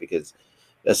it, right? Because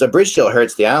a bridge deal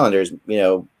hurts the Islanders, you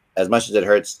know, as much as it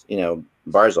hurts, you know,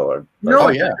 Barzal.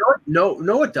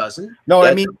 No, it doesn't. No,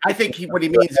 I mean, I think what he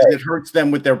means is it hurts them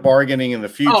with their bargaining in the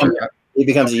future. Oh, yeah. He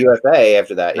becomes a UFA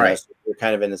after that, you know, so you're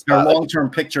kind of in the spot. Their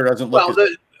long-term picture doesn't look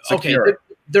secure.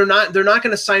 They're not going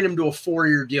to sign him to a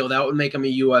 4-year deal. That would make him a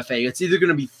UFA. It's either going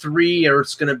to be 3 or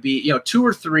it's going to be, you know, 2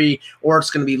 or 3, or it's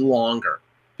going to be longer.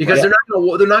 Because they're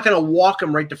not going to walk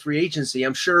him right to free agency.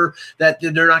 I'm sure that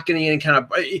they're not getting any kind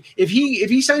of. If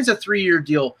he signs a 3-year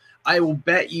deal, I will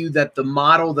bet you that the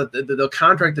model that the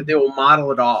contract that they will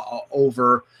model it all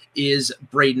over is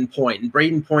Braden Point. And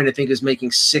Braden Point, I think, is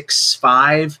making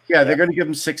 6.5. Yeah, they're going to give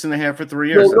him 6.5 for 3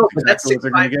 years. No, that's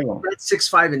 6.5. That's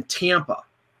 6.5 in Tampa.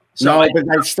 So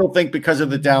but I still think because of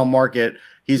the down market,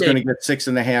 he's going to get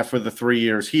 6.5 for the 3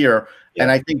 years here,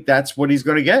 and I think that's what he's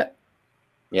going to get.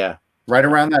 Yeah. Right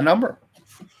around that number.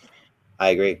 I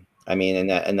agree. I mean,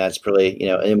 and that's probably, you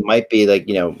know, it might be like,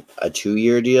 you know, a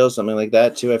 2-year deal, something like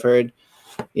that too, I've heard,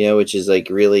 you know, which is like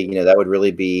really, you know, that would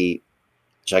really be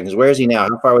checking. Where is he now?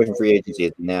 How far away from free agency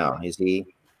is he now? Is he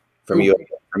from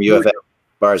UFA?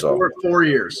 Barzal? 4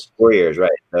 years. 4 years,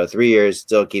 right. So 3 years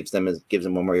still gives them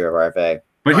 1 more year of RFA.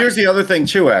 But here's the other thing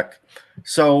too, Ek.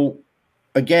 So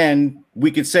again,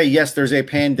 we could say, yes, there's a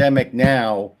pandemic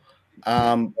now.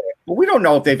 But we don't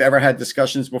know if they've ever had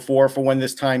discussions before for when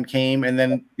this time came, and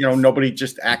then, you know, nobody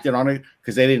just acted on it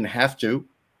because they didn't have to.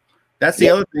 That's the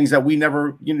other things that we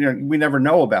never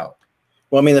know about.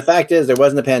 Well, I mean, the fact is there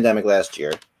wasn't a pandemic last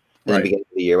year, in the beginning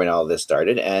of the year when all of this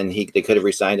started, and they could have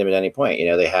re-signed him at any point. You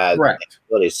know, they had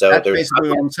ability. So that's basically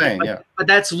what I'm saying. Yeah, but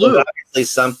that's Lou. Obviously,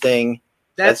 something.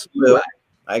 That's Lou.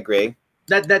 I agree.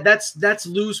 That's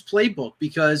Lou's playbook,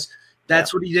 because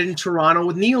that's what he did in Toronto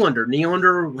with Nylander.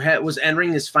 Nylander was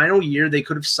entering his final year. They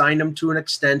could have signed him to an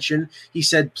extension. He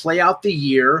said, play out the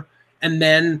year, and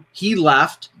then he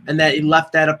left, and that he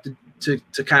left that up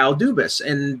to Kyle Dubas,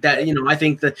 and that I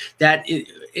think that it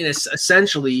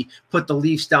essentially put the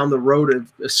Leafs down the road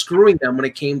of screwing them when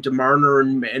it came to Marner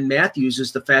and Matthews.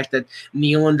 Is the fact that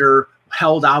Nylander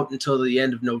held out until the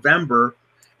end of November,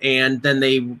 and then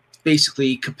they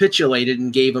basically capitulated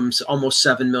and gave him almost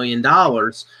 $7 million.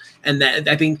 And that,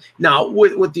 I think now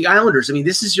with the Islanders, I mean,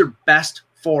 this is your best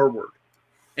forward.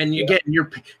 And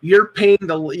you're paying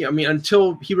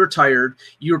until he retired,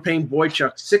 you were paying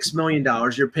Boychuk $6 million.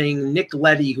 You're paying Nick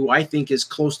Leddy, who I think is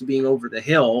close to being over the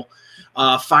hill,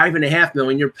 $5.5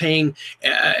 million. You're paying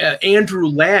Andrew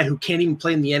Ladd, who can't even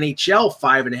play in the NHL,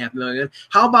 $5.5 million.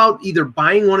 How about either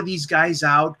buying one of these guys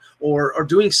out or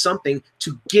doing something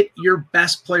to get your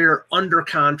best player under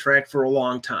contract for a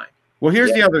long time? Well,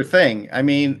 here's the other thing. I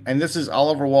mean, and this is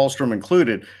Oliver Wahlstrom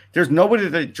included. There's nobody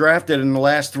that drafted in the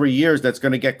last 3 years that's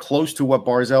going to get close to what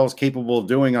Barzal is capable of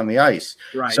doing on the ice.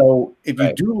 Right. So if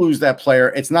you do lose that player,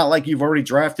 it's not like you've already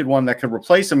drafted one that could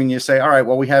replace him and you say, all right,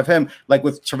 well, we have him. Like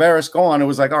with Tavares gone, it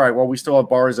was like, all right, well, we still have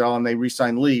Barzal and they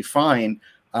re-signed Lee. Fine.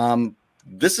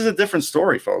 This is a different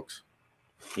story, folks.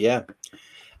 Yeah.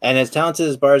 And as talented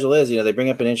as Barzal is, they bring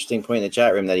up an interesting point in the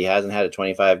chat room that he hasn't had a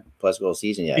 25-plus goal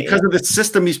season yet. Because of the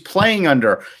system he's playing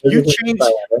under. You change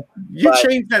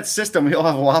that system, he'll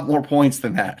have a lot more points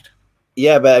than that.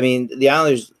 Yeah, but, I mean, the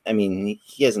Islanders, I mean,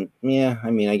 he hasn't – yeah,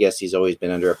 I mean, I guess he's always been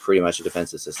under pretty much a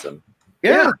defensive system.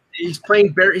 Yeah. He's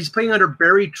playing under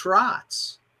Barry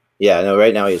Trotz. Yeah, no,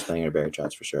 right now he's playing under Barry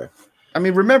Trotz for sure. I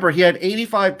mean, remember, he had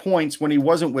 85 points when he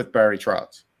wasn't with Barry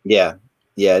Trotz. Yeah.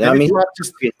 Yeah, then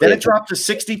it dropped to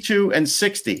 62 and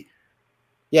 60.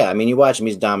 Yeah, I mean, you watch him;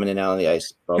 he's dominant out on the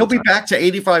ice. He'll be back to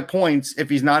 85 points if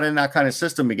he's not in that kind of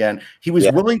system again. He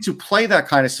was willing to play that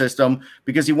kind of system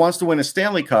because he wants to win a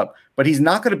Stanley Cup, but he's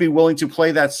not going to be willing to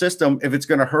play that system if it's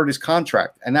going to hurt his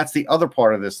contract, and that's the other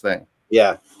part of this thing.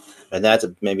 Yeah, and that's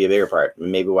maybe a bigger part.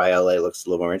 Maybe why LA looks a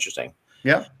little more interesting.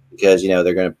 Yeah, because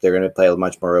they're going to play a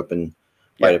much more open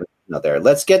fight. Out there.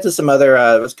 Let's get to some other.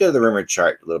 Let's go to the rumor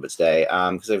chart a little bit today,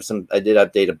 because I did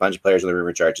update a bunch of players on the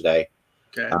rumor chart today,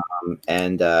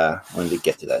 and wanted to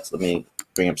get to that. So let me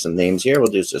bring up some names here.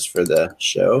 We'll do this just for the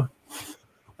show.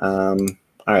 All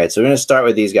right, so we're going to start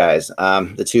with these guys. Our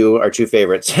two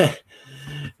favorites,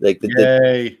 like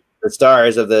the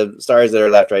stars that are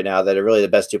left right now, that are really the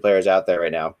best two players out there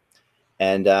right now.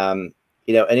 And an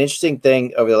interesting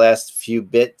thing over the last few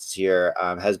bits here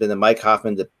has been the Mike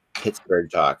Hoffman to Pittsburgh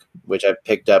talk, which I've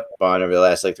picked up on over the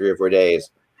last 3 or 4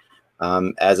 days.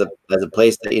 As a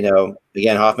place that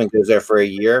again, Hoffman goes there for a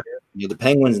year. The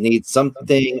Penguins need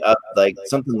something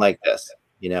like this.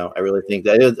 I really think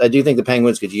that I do think the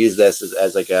Penguins could use this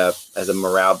as a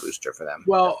morale booster for them.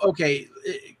 Well, okay,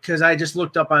 because I just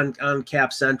looked up on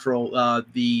Cap Central.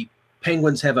 The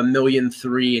Penguins have $1.3 million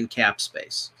in cap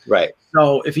space. Right.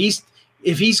 So if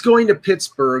he's going to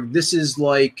Pittsburgh, this is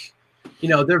like.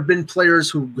 There have been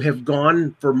players who have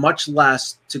gone for much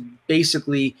less to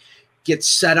basically get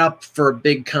set up for a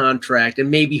big contract,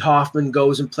 and maybe Hoffman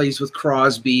goes and plays with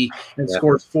Crosby and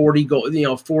scores 40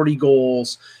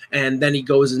 goals, and then he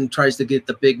goes and tries to get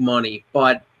the big money.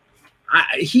 But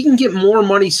he can get more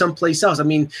money someplace else. I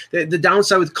mean, the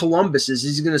downside with Columbus is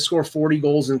he's going to score 40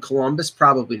 goals in Columbus?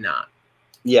 Probably not.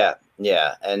 Yeah,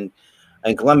 and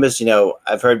Columbus,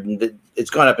 I've heard that it's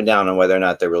gone up and down on whether or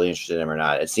not they're really interested in him or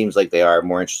not. It seems like they are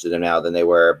more interested in him now than they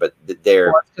were, but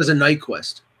they're because of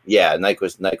Nyquist. Yeah,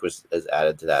 Nyquist has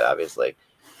added to that, obviously.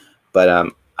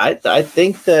 But I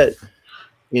think that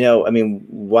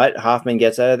what Hoffman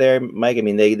gets out of there, Mike. I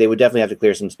mean, they would definitely have to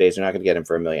clear some space. They're not going to get him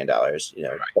for $1 million.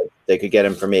 Right. They could get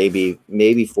him for maybe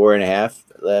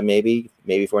 4.5, maybe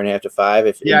 4.5 to 5.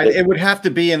 It would have to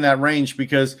be in that range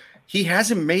because he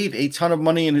hasn't made a ton of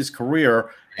money in his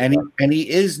career, and he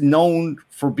is known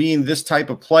for being this type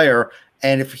of player.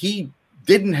 And if he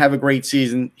didn't have a great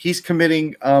season, he's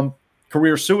committing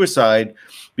career suicide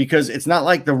because it's not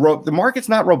like the market's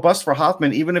not robust for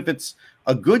Hoffman, even if it's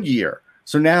a good year.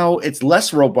 So now it's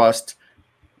less robust.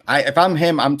 If I'm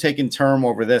him, I'm taking term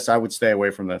over this. I would stay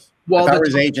away from this. Well, if I were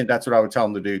his agent, that's what I would tell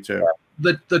him to do too.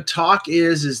 The talk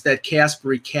is that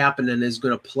Kasperi Kapanen is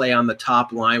going to play on the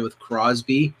top line with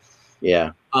Crosby.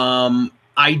 Yeah.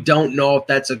 I don't know if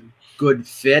that's a good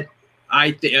fit.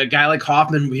 I think a guy like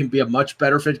Hoffman would be a much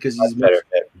better fit because he's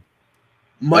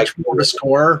much more of a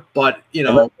scorer, but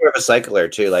more of a cycler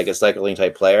too, like a cycling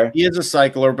type player. He is a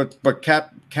cycler, but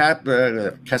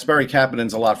Kasperi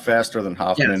Kapanen's a lot faster than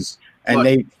Hoffman,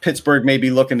 and Pittsburgh may be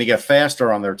looking to get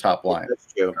faster on their top line.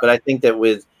 That's true, but I think that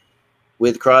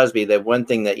with Crosby, that one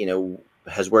thing that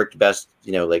has worked best,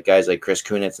 like guys like Chris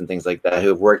Kunitz and things like that, who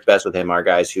have worked best with him, are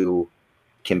guys who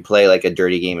can play like a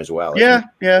dirty game as well. Yeah,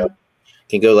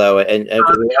 can go low and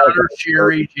Connor,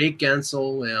 Sherry, Jake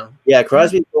Gensel, yeah.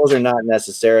 Crosby's goals are not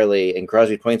necessarily, and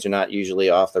Crosby's points are not usually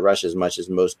off the rush as much as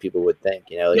most people would think.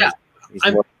 You know,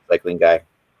 he's more a cycling guy.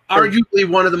 Arguably,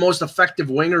 one of the most effective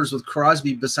wingers with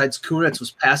Crosby besides Kunitz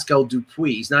was Pascal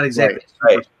Dupuis. He's not exactly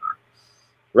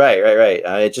right.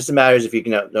 It just matters if you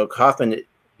can know Kaufman,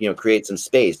 create some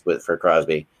space for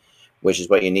Crosby, which is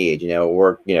what you need,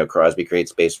 or Crosby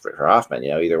creates space for Hoffman,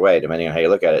 either way, depending on how you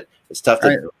look at it. It's tough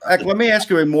to. Let me ask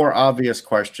you a more obvious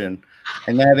question,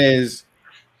 and that is,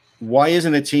 why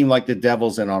isn't a team like the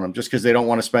Devils in on him? Just because they don't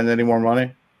want to spend any more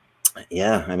money?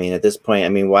 Yeah, I mean, at this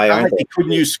point, why aren't they?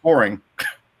 Couldn't use scoring.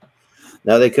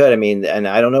 No, they could. And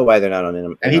I don't know why they're not on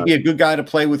him. And he'd be a good guy to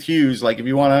play with Hughes. Like if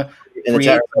you want to. In the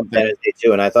chat from San Jose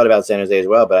too, and I thought about San Jose as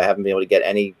well, but I haven't been able to get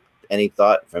any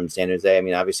thought from San Jose. I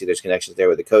mean, obviously there's connections there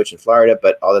with the coach in Florida,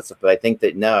 but all that stuff. But I think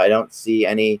that no, I don't see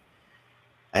any.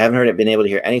 I haven't been able to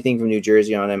hear anything from New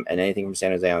Jersey on him and anything from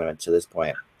San Jose on him to this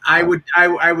point. I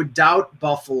would doubt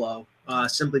Buffalo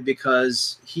simply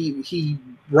because he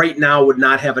right now would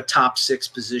not have a top 6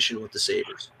 position with the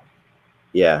Sabres.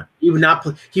 Yeah, he would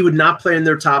not play in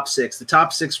their top 6. The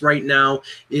top 6 right now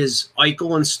is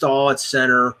Eichel and Stahl at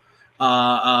center,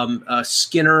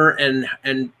 Skinner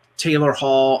and Taylor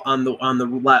Hall on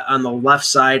the left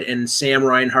side, and Sam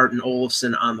Reinhart and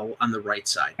Olofsson on the right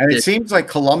side. And it seems like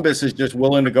Columbus is just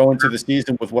willing to go into the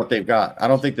season with what they've got. I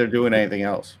don't think they're doing anything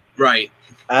else. Right.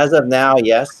 As of now,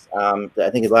 yes. I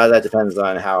think a lot of that depends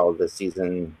on how the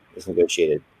season is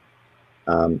negotiated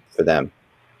for them.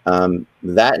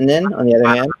 Vatanen, on the other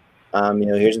hand,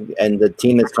 and the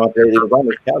team that's completely wrong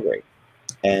is Calgary,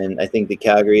 and I think the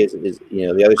Calgary is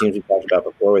the other teams we talked about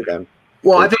before with them.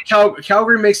 Well, I think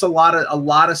Calgary makes a lot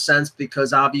of sense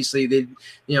because obviously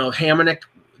Hamonic,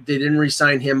 they didn't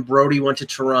re-sign him. Brody went to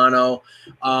Toronto.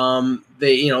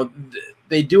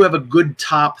 They do have a good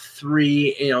top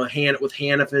 3. With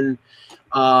Hanifin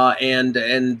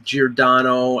and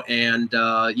Giordano and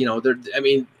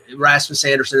Rasmus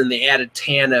Anderson, and they added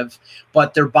Tanev,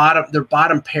 but their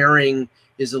bottom pairing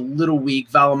is a little weak.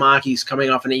 Valimaki's coming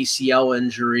off an ACL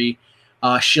injury.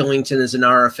 Shillington is an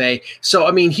RFA. So,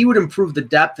 he would improve the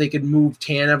depth. They could move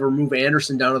Tanev or move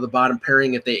Anderson down to the bottom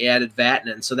pairing if they added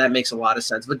Vatanen. So that makes a lot of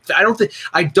sense. But I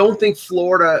don't think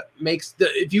Florida makes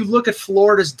if you look at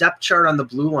Florida's depth chart on the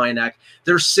blue line,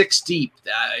 they're 6 deep.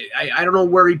 I don't know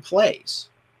where he plays.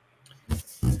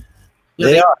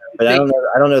 They are, but I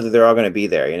don't know that they're all going to be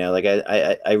there.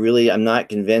 I'm not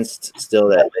convinced still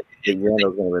that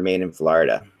Yandel's going to remain in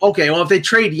Florida. Okay, well, if they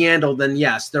trade Yandel, then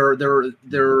yes, they're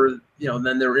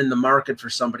then they're in the market for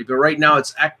somebody. But right now,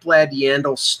 it's Ekblad,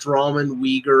 Yandel, Strawman,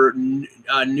 Weegar,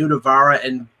 Nudavara,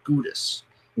 and Gudis.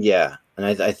 Yeah, and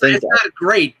I think it's not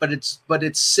great, but it's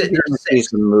sitting there. See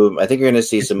some move. I think you're going to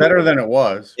see some better than it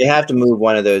was. They have to move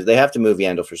one of those. They have to move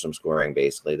Yandel for some scoring.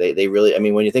 Basically, they really.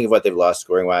 When you think of what they've lost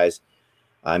scoring wise.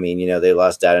 They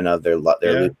lost Dadanov.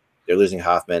 They're losing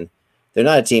Hoffman. They're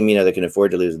not a team, that can afford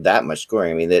to lose that much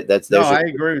scoring. I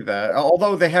agree with that.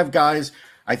 Although they have guys,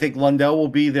 I think Lundell will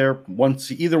be there once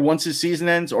his season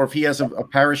ends, or if he has a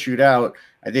parachute out,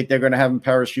 I think they're going to have him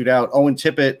parachute out. Owen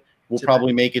Tippett will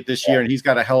probably make it this year, and he's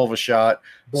got a hell of a shot.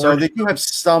 So they do have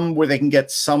some where they can get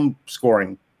some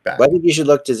scoring back. Well, I think you should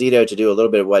look to Zito to do a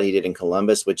little bit of what he did in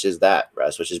Columbus, which is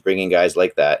bringing guys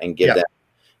like that and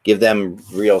give them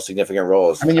real significant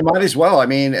roles. You might as well.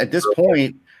 At this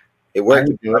point, it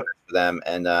worked for them,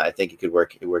 and I think it could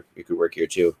work. It could work here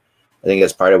too. I think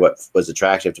that's part of what was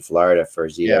attractive to Florida for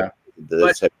Zito. Yeah.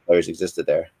 Those type of players existed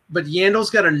there. But Yandel's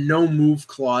got a no move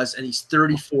clause, and he's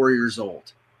 34 years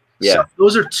old. Yeah, so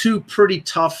those are 2 pretty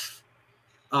tough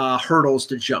hurdles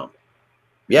to jump.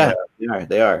 Yeah,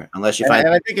 they are. Unless you find.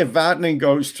 And I think if Vatanen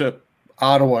goes to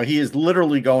Ottawa, he is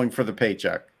literally going for the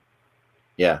paycheck.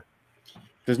 Yeah.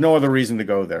 There's no other reason to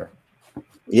go there.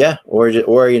 Yeah, or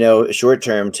short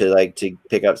term to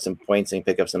pick up some points and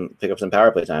pick up some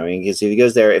power play time. If he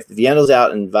goes there, if Yandel's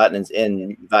out and Vatanen's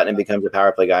in, Vatanen becomes a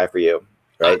power play guy for you,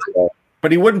 right?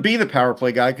 But he wouldn't be the power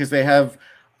play guy because they have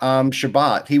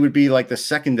Shabbat. He would be like the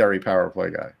secondary power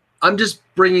play guy. I'm just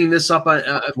bringing this up on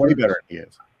way better than he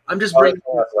is. I'm just bringing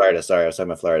Florida. Sorry, I was talking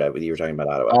about Florida. You were talking about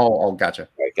Ottawa. Oh, gotcha.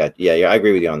 Right, got yeah, I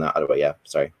agree with you on that. Ottawa. Yeah,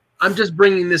 sorry. I'm just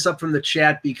bringing this up from the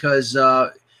chat because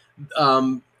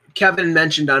Kevin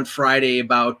mentioned on Friday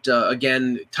about,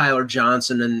 again, Tyler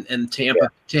Johnson and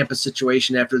Tampa's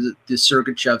situation after the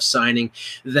Sergachev signing,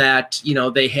 that,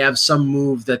 they have some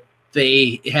move that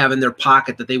they have in their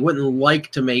pocket that they wouldn't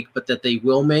like to make, but that they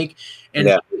will make. And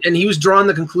and he was drawing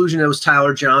the conclusion it was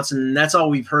Tyler Johnson, and that's all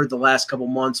we've heard the last couple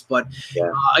months. But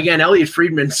again, Elliot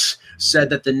Friedman said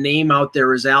that the name out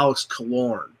there is Alex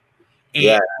Killorn.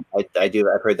 And I do.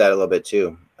 I've heard that a little bit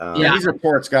too. He's a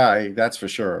Ports guy, that's for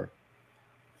sure.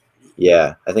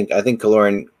 Yeah, I think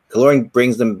Killorn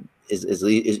brings them is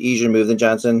easier to move than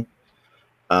Johnson.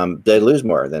 They lose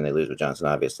more than they lose with Johnson,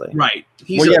 obviously. Right.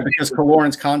 Because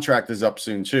Killorn's contract is up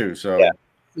soon too. So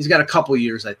he's got a couple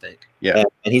years, I think. Yeah,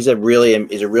 and he's a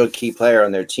real key player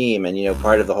on their team. And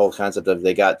part of the whole concept of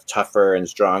they got tougher and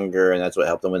stronger, and that's what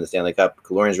helped them win the Stanley Cup.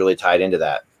 Killorn's really tied into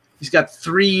that. He's got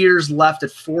 3 years left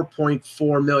at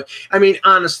 $4.4 million. I mean,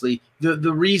 honestly, the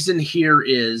reason here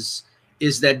is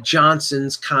that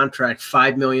Johnson's contract,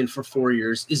 $5 million for 4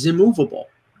 years, is immovable.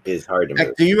 It's hard to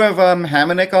move. Do you have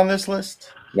Hamonic on this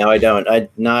list? No, I don't. I'm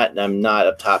not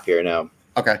up top here now.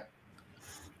 Okay.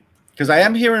 Because I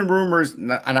am hearing rumors,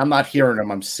 and I'm not hearing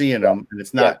them. I'm seeing them, and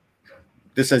it's not. Yeah.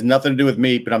 This has nothing to do with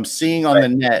me, but I'm seeing on the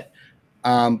net,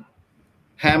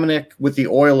 Hamonic with the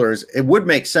Oilers. It would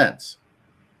make sense.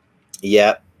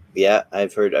 Yeah.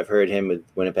 I've heard him with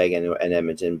Winnipeg and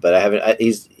Edmonton, but I haven't. I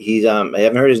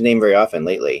haven't heard his name very often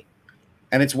lately.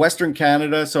 And it's Western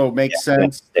Canada, so it makes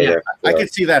sense. I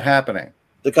could see that happening.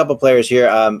 There's a couple players here.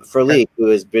 Furley, who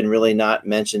has been really not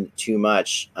mentioned too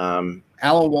much.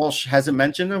 Alan Walsh hasn't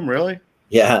mentioned him, really?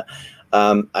 Yeah.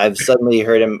 I've suddenly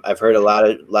heard him. I've heard a lot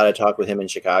of talk with him in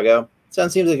Chicago.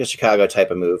 Seems like a Chicago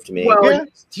type of move to me. Well,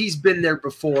 he's been there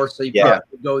before, so you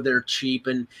probably go there cheap.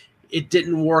 And it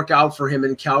didn't work out for him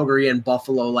in Calgary and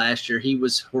Buffalo last year. He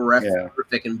was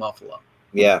horrific in Buffalo.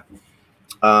 Yeah.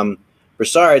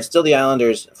 Broussard, still the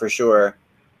Islanders for sure.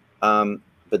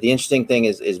 But the interesting thing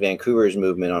is Vancouver's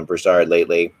movement on Broussard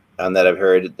lately. That I've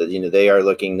heard that they are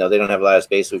looking. No, they don't have a lot of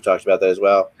space. We've talked about that as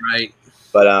well. Right.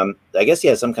 But I guess he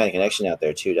has some kind of connection out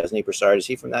there too, doesn't he? Broussard, is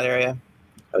he from that area?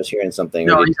 I was hearing something.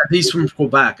 No, he's from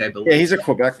Quebec, I believe. Yeah, he's a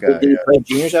Quebec guy. Did he play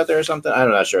juniors out there or something?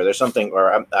 I'm not sure. There's something,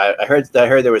 or I heard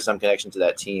there was some connection to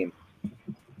that team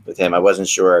with him. I wasn't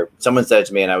sure. Someone said it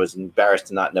to me, and I was embarrassed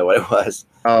to not know what it was.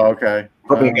 Oh, okay.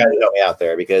 Hoping you guys help me out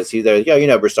there because he's there.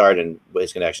 Yeah, Broussard and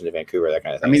his connection to Vancouver, that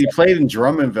kind of thing. I mean, he played in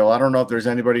Drummondville. I don't know if there's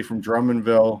anybody from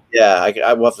Drummondville. Yeah,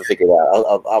 I will have to figure it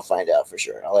out. I'll find out for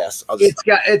sure. I'll ask.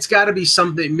 It's got to be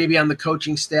something maybe on the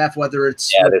coaching staff, whether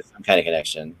it's there's some kind of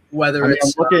connection. Whether I'm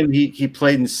looking, he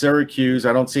played in Syracuse.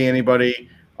 I don't see anybody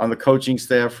on the coaching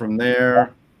staff from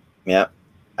there. Yeah.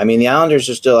 I mean, the Islanders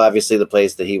are still obviously the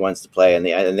place that he wants to play, and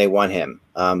they want him.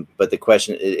 But the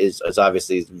question is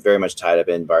obviously very much tied up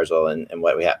in Barzal and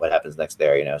what happens next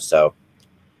there. So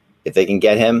if they can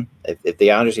get him, if the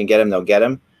Islanders can get him, they'll get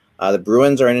him. The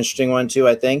Bruins are an interesting one too.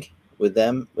 I think with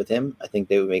him, I think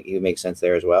he would make sense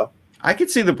there as well. I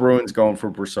could see the Bruins going for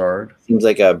Broussard. Seems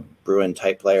like a Bruin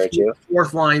type player too.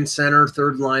 Fourth line center,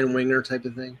 third line winger type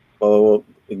of thing. Well, we'll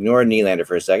ignore Nylander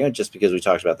for a second, just because we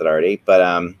talked about that already.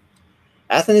 But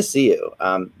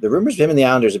Athanasiou, the rumors of him and the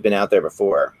Islanders have been out there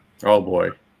before. Oh boy!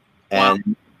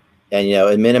 And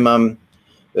at minimum,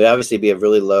 it would obviously be a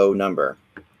really low number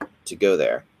to go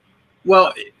there.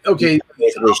 Well, okay.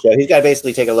 He's got to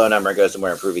basically take a low number and go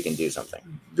somewhere and prove he can do something.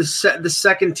 The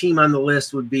second team on the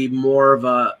list would be more of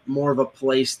a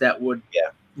place that would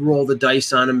roll the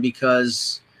dice on him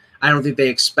because I don't think they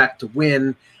expect to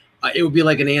win. It would be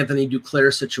like an Anthony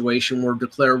Duclair situation where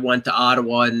Duclair went to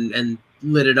Ottawa and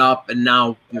lit it up, and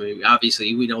now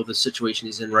obviously we know the situation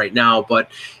he's in right now, but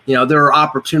there are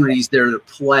opportunities there to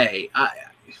play.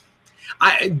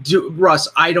 Russ,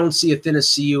 I don't see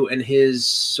Athanasiou and his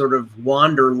sort of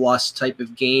wanderlust type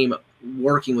of game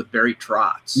working with Barry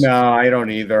Trotz. No, I don't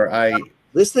either.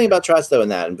 This thing about Trotz though, in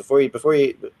that, and before you,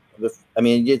 I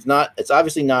mean, it's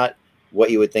obviously not what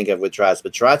you would think of with Trotz,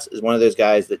 but Trotz is one of those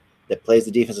guys that plays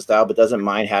the defensive style, but doesn't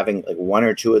mind having like one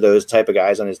or two of those type of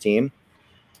guys on his team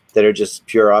that are just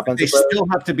pure offensive. They still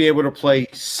have to be able to play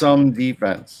some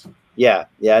defense. Yeah.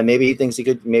 Maybe he thinks he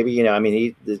could. Maybe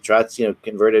the Trotz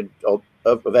converted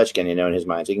Ovechkin in his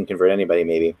mind, so he can convert anybody.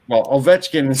 Maybe. Well,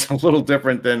 Ovechkin is a little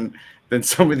different than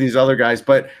some of these other guys,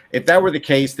 but if that were the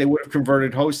case, they would have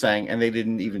converted Hosang, and they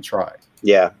didn't even try.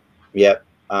 Yeah.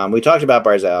 We talked about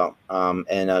Barzal,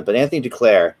 but Anthony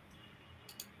Duclair.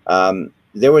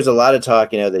 There was a lot of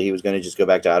talk, that he was going to just go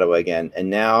back to Ottawa again, and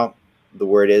now the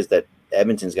word is that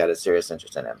Edmonton's got a serious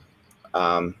interest in him.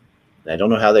 I don't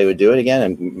know how they would do it again.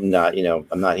 I'm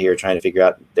not here trying to figure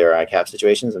out their cap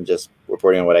situations. I'm just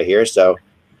reporting on what I hear. So,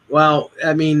 well,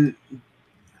 I mean,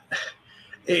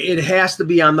 it has to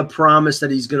be on the promise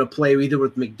that he's going to play either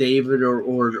with McDavid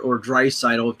or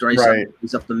Draisaitl if Draisaitl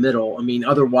is up the middle. I mean,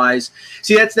 otherwise,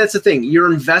 see, that's the thing.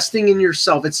 You're investing in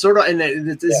yourself. It's sort of, and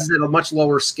this is at a much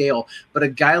lower scale, but a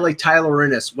guy like Tyler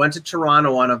Ennis went to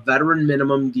Toronto on a veteran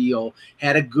minimum deal,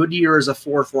 had a good year as a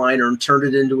fourth liner, and turned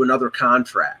it into another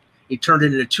contract. He turned it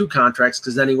into 2 contracts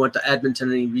because then he went to Edmonton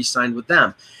and he re-signed with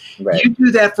them. Right. You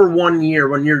do that for 1 year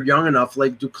when you're young enough,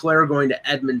 like Duclair going to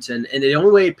Edmonton, and the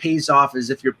only way it pays off is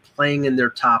if you're playing in their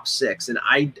top 6. And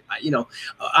I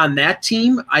on that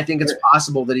team, I think it's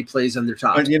possible that he plays on their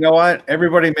top. But you know what?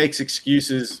 Everybody makes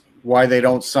excuses why they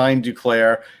don't sign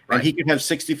Duclair, and he could have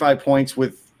 65 points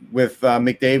with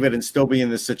McDavid and still be in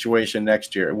this situation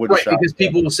next year. It wouldn't shock because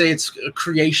people will say it's a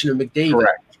creation of McDavid.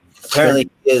 Correct. Apparently,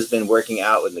 he has been working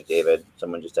out with McDavid.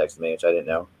 Someone just texted me, which I didn't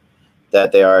know.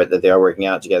 That they are working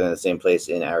out together in the same place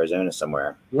in Arizona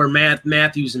somewhere. Where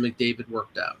Matthews and McDavid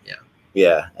worked out, yeah.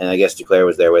 Yeah, and I guess Duclair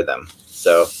was there with them.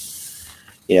 So,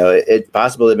 it's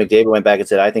possible that McDavid went back and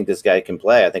said, I think this guy can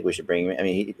play. I think we should bring him. I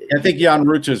mean, I think Jan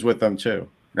Rucha's with them too.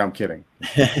 No, I'm kidding.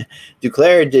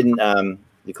 Duclair didn't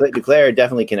Duclair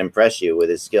definitely can impress you with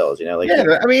his skills,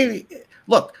 I mean,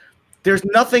 look, there's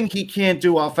nothing he can't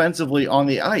do offensively on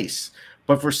the ice.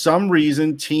 But for some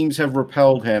reason, teams have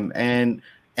repelled him, and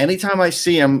anytime I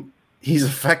see him, he's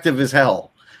effective as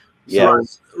hell. Yeah.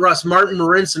 Russ, Martin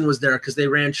Marinson was there because they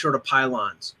ran short of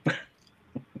pylons.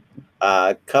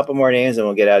 A couple more names and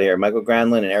we'll get out of here. Michael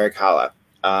Granlund and Eric Haula.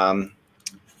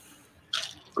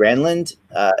 Granlund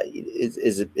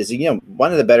is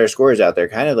one of the better scorers out there.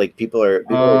 Kind of like people are.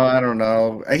 I don't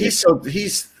know.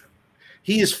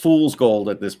 He is fool's gold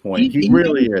at this point. He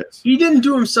really is. He didn't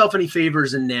do himself any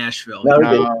favors in Nashville. No,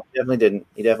 he definitely didn't.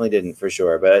 He definitely didn't for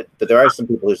sure. But there are some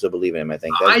people who still believe in him. I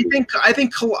think. I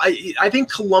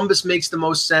think Columbus makes the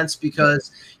most sense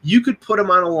because you could put him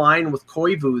on a line with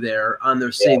Koivu there on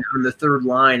their on the third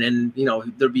line, and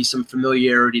there'd be some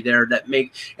familiarity there that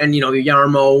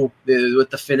Yarmo with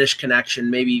the Finnish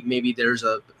connection. Maybe there's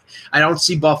a. I don't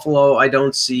see Buffalo. I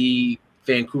don't see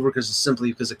Vancouver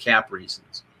because of cap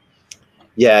reasons.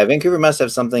 Yeah, Vancouver must have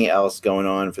something else going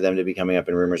on for them to be coming up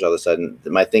in rumors all of a sudden.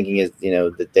 My thinking is,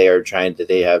 that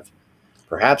they have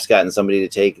perhaps gotten somebody to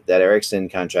take that Eriksson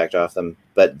contract off them,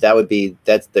 but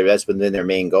that's within their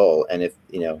main goal. And if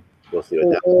we'll see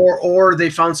what happens. Or they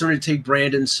found somebody to take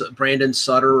Brandon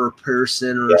Sutter or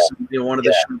Pearson or one of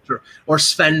the short term, or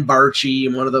Sven Barchi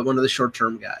and one of the short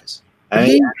term guys.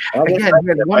 Again,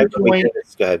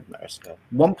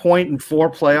 one point in 4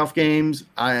 playoff games.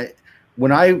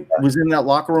 When I was in that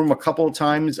locker room a couple of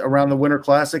times around the Winter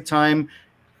Classic time,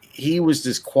 he was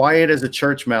as quiet as a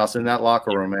church mouse in that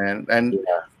locker room, man. And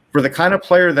for the kind of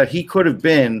player that he could have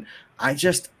been,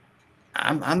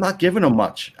 I'm not giving him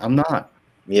much. I'm not.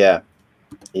 Yeah,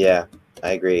 I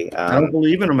agree. I don't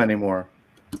believe in him anymore.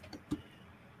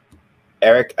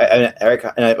 Eric, and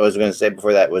I was going to say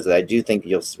before that was that I do think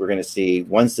we're going to see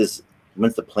once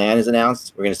the plan is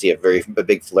announced, we're going to see a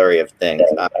big flurry of things.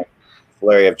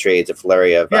 Flurry of trades, a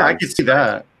flurry of I can see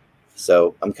that.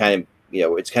 So I'm kind of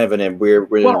it's kind of in a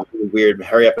weird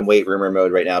hurry up and wait rumor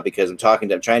mode right now because I'm trying to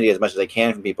get as much as I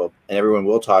can from people, and everyone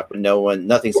will talk, but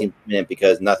nothing seems imminent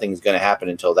because nothing's going to happen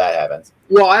until that happens.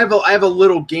 Well, I have a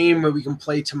little game that we can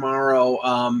play tomorrow.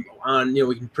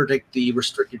 We can predict the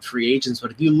restricted free agents, but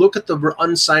if you look at the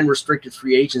unsigned restricted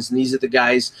free agents, and these are the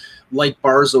guys like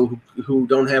Barzal who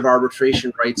don't have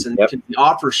arbitration rights and can be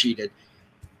offer sheeted.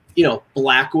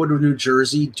 Blackwood of New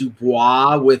Jersey,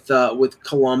 Dubois with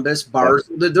Columbus, Bars.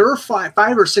 Yep. There are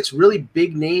five or six really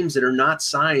big names that are not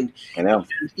signed. I know.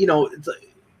 And,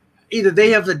 either they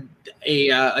have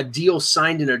a deal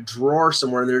signed in a drawer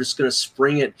somewhere, and they're just going to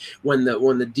spring it when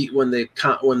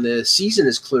the season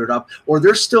is cleared up, or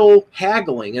they're still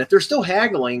haggling. And if they're still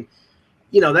haggling,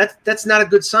 that's not a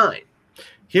good sign.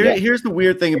 Here's the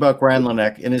weird thing about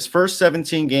Granlund. In his first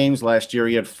 17 games last year,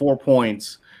 he had 4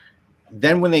 points.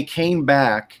 Then when they came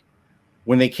back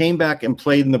and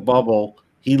played in the bubble,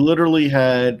 he literally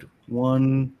had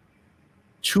 2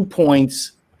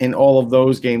 points in all of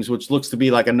those games, which looks to be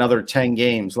like another 10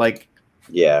 games.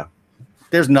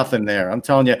 There's nothing there. I'm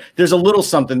telling you, there's a little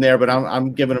something there, but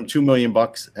I'm giving him $2 million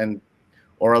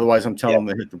or otherwise I'm telling him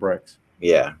to hit the bricks.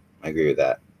 Yeah, I agree with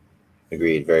that.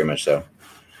 Agreed, very much so.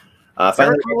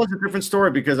 Finally, is a different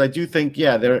story because I do think,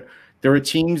 there are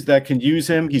teams that can use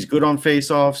him. He's good on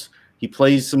faceoffs. He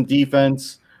plays some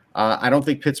defense. I don't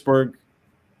think Pittsburgh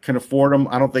can afford him.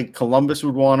 I don't think Columbus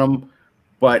would want him,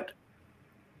 but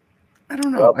I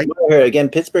don't know. Again,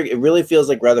 Pittsburgh, it really feels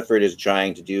like Rutherford is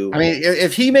trying to do. I mean,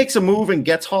 if he makes a move and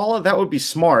gets Haula, that would be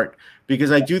smart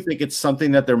because I do think it's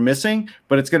something that they're missing,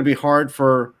 but it's going to be hard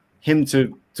for him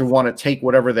to to want to take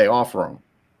whatever they offer him.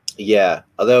 Yeah,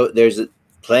 although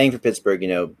playing for Pittsburgh,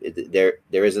 there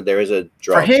is a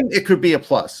draw. For him, it could be a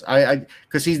plus.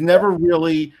 Because he's never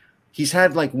really. He's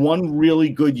had like one really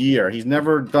good year. He's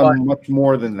never done much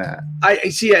more than that. I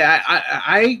see.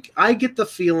 I get the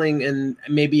feeling, and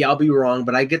maybe I'll be wrong,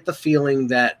 but I get the feeling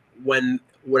that when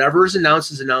whatever is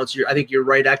announced, I think you're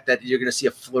right, Ek, that you're going to see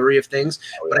a flurry of things.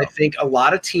 But I think a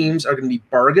lot of teams are going to be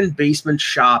bargain basement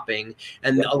shopping,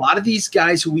 and a lot of these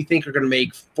guys who we think are going to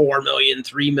make $4 million,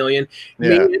 $3 million,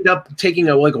 may end up taking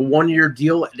a 1-year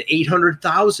deal at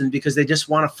 $800,000 because they just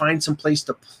want to find some place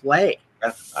to play.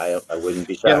 I wouldn't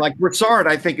be shocked. Yeah, like Richard,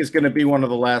 I think is going to be one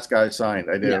of the last guys signed.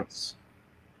 I do. Yes.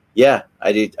 Yeah,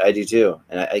 I do too.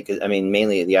 And I mean,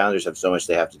 mainly the Islanders have so much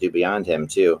they have to do beyond him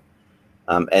too.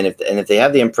 And if they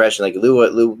have the impression, like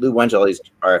Lou went to all these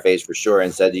RFAs for sure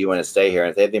and said, "Do you want to stay here?" And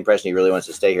if they have the impression he really wants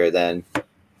to stay here, then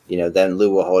then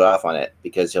Lou will hold off on it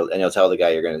because he'll tell the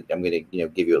guy, I'm gonna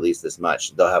give you at least this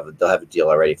much. They'll have a deal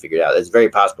already figured out. It's very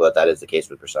possible that is the case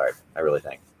with Broussard. I really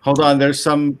think. Hold on, there's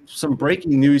some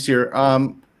breaking news here.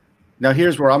 Now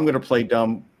here's where I'm going to play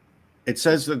dumb. It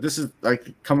says that this is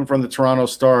like coming from the Toronto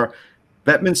Star.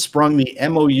 Bettman sprung the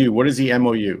MOU. What is the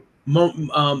MOU?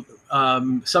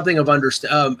 Something of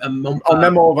understanding.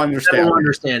 Memo of understanding. Memo of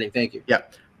understanding. Thank you. Yeah.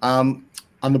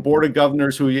 On the board of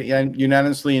governors who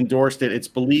unanimously endorsed it, it's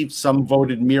believed some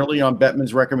voted merely on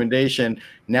Bettman's recommendation.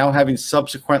 Now, having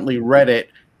subsequently read it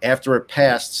after it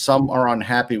passed, some are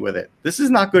unhappy with it. This is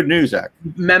not good news, Zach.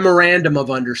 Memorandum of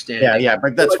understanding. Yeah,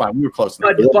 but that's fine. We were close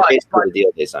enough. But the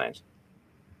deal they signed.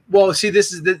 Well, see,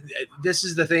 this is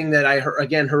the thing that I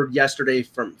heard yesterday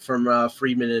from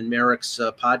Friedman and Merrick's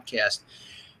podcast.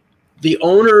 The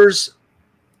owners,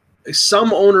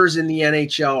 some owners in the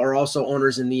NHL are also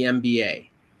owners in the NBA.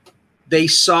 They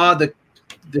saw the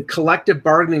collective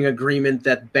bargaining agreement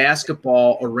that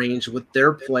basketball arranged with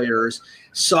their players,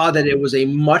 saw that it was a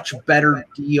much better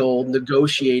deal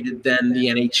negotiated than the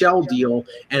NHL deal,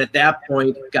 and at that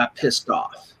point got pissed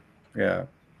off. Yeah.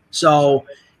 So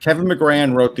Kevin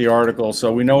McGran wrote the article,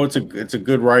 so we know it's a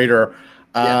good writer.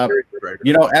 Very good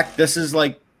writer. This is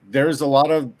like there's a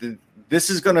lot of this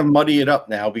is going to muddy it up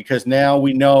now because now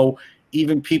we know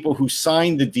even people who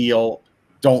signed the deal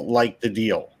don't like the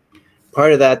deal.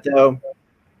 Part of that, though,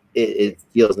 it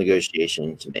feels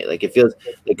negotiation to me. Like it feels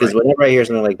because whenever I hear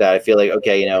something like that, I feel like,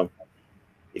 okay,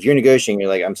 if you're negotiating, you're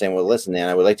like, I'm saying, well, listen, man,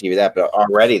 I would like to give you that, but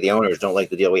already the owners don't like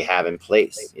the deal we have in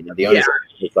place. The owners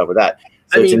are love with that.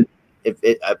 So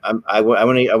I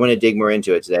want to dig more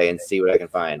into it today and see what I can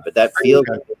find. But that feels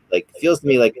to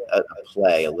me like a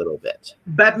play a little bit.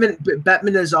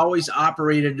 Bettman has always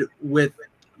operated with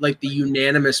like the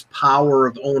unanimous power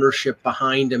of ownership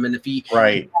behind him, and if he all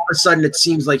of a sudden it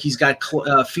seems like he's got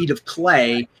feet of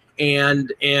clay,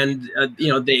 and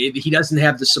he doesn't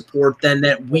have the support, then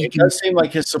that we it does seem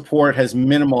like his support has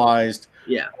minimalized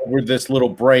over this little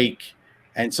break,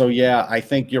 and so I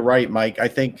think you're right, Mike. I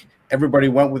think everybody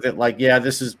went with it like, we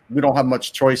don't have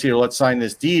much choice here. Let's sign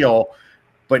this deal,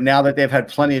 but now that they've had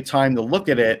plenty of time to look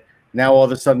at it, now all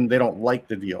of a sudden they don't like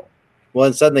the deal. Well,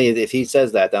 and suddenly, if he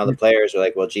says that, now the players are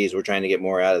like, "Well, geez, we're trying to get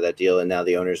more out of that deal," and now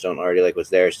the owners don't already like what's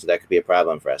there, so that could be a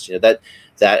problem for us. That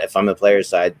if I'm the players'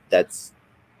 side, that's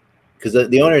because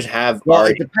the owners have. Well,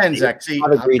 it depends, Zach. See,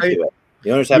 have agreed to it.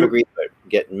 The owners have agreed to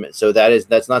it. So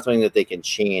that's not something that they can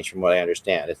change, from what I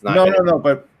understand. It's not. No.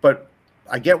 But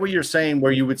I get what you're saying,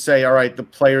 where you would say, all right, the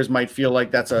players might feel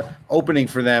like that's an opening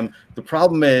for them. The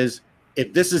problem is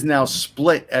if this is now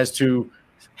split as to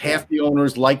half the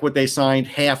owners like what they signed,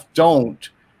 half don't,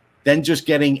 then just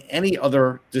getting any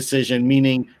other decision,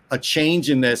 meaning a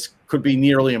change in this, could be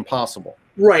nearly impossible.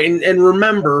 Right, and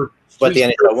remember what the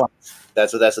NHL wants.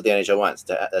 That's what the NHL wants.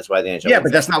 That's why the NHL. Yeah,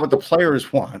 but that's not what the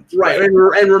players want. Right, and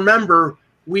remember,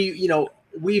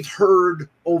 we've heard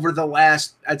over the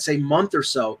last, I'd say, month or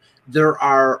so, there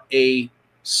are a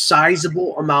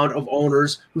sizable amount of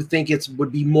owners who think it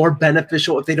would be more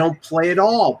beneficial if they don't play at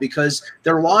all because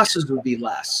their losses would be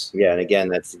less. Yeah, and again,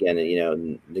 that's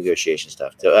negotiation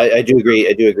stuff. So I do agree.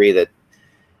 I do agree that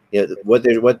what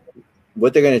they're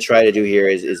going to try to do here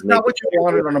is not what you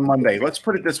wanted on a Monday. Let's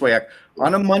put it this way: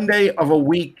 on a Monday of a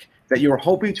week that you're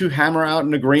hoping to hammer out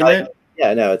an agreement.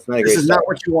 It's not. This is not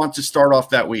what you want to start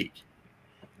off that week.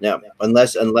 No,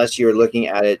 unless you're looking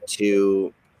at it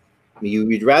to.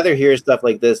 You'd rather hear stuff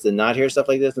like this than not hear stuff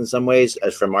like this in some ways,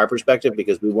 as from our perspective,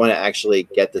 because we want to actually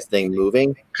get this thing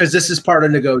moving. Because this is part of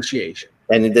negotiation.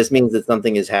 And this means that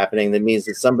something is happening. That means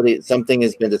that something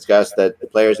has been discussed that the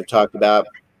players have talked about,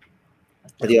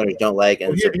 that the owners don't like.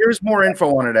 And here's more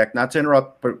info on it, Ek. Not to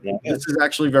interrupt, but this is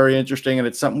actually very interesting, and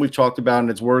it's something we've talked about,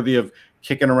 and it's worthy of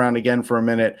kicking around again for a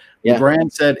minute. Yeah.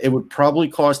 Grant said it would probably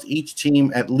cost each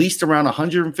team at least around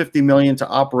 $150 million to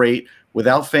operate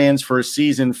without fans for a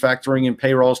season, factoring in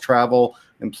payrolls, travel,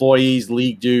 employees,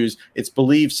 league dues. It's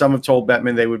believed some have told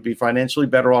Bettman they would be financially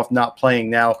better off not playing.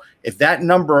 Now, if that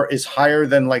number is higher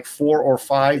than like 4 or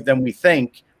 5 than we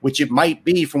think, which it might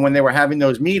be from when they were having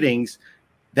those meetings,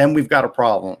 then we've got a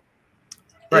problem.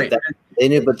 Right. They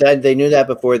knew that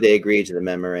before they agreed to the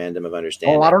memorandum of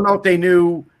understanding. Oh, I don't know if they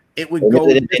knew it would go.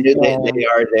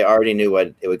 They already knew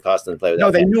what it would cost them to play without.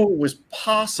 No, they knew it was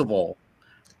possible,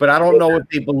 but I don't know if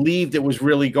they believed it was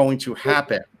really going to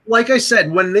happen. Like I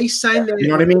said, when they signed that, you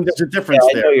know what I mean? There's a difference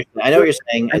there. I know what you're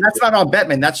saying. And that's not on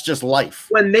Bettman. That's just life.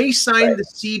 When they signed the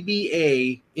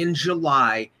CBA in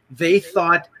July, they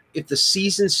thought if the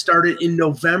season started in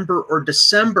November or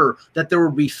December that there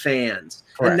would be fans.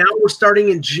 Correct. And now we're starting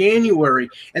in January,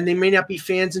 and they may not be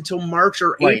fans until March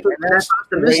or April. And that's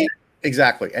optimistic.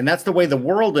 Exactly. And that's the way the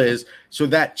world is. So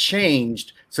that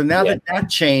changed. So now that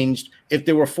changed, if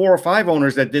there were 4 or 5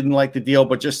 owners that didn't like the deal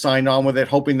but just signed on with it,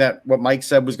 hoping that what Mike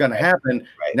said was going to happen,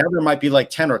 now there might be like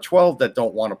 10 or 12 that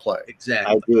don't want to play.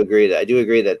 Exactly. I do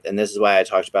agree that, and this is why I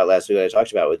talked about last week. I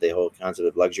talked about with the whole concept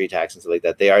of luxury tax and stuff like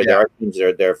that. There are teams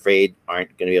that they're afraid aren't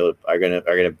going to be able to, are going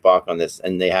to balk on this,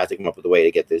 and they have to come up with a way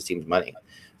to get those teams money.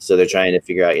 So they're trying to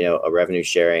figure out, a revenue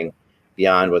sharing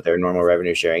beyond what their normal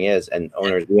revenue sharing is. And the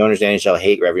owners of the NHL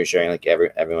hate revenue sharing like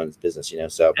everyone's business,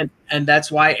 So and that's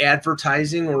why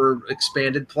advertising or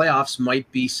expanded playoffs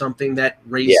might be something that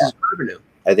raises revenue.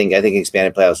 I think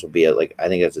expanded playoffs will be I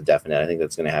think that's a definite. I think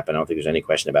that's going to happen. I don't think there's any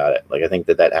question about it. I think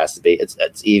that has to be. It's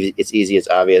easy. It's easy. It's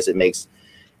obvious. It makes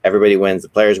everybody wins. The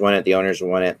players want it. The owners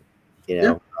want it.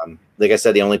 Like I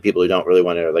said, the only people who don't really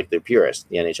want it are the purists,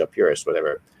 the NHL purists,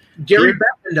 whatever. Gary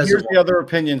Bettman doesn't. Here's the other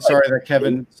opinion. Sorry that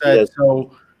Kevin said.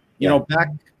 So, back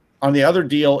on the other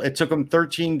deal, it took them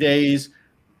 13 days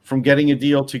from getting a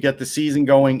deal to get the season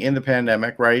going in the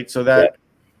pandemic, right? So that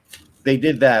they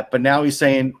did that. But now he's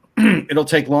saying it'll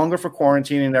take longer for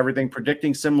quarantine and everything,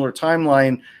 predicting similar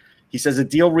timeline. He says a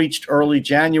deal reached early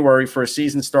January for a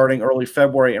season starting early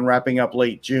February and wrapping up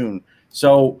late June.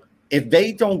 So if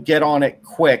they don't get on it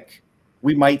quick,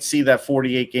 we might see that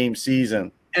 48-game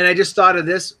season. And I just thought of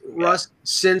this, Russ,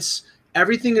 since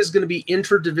everything is going to be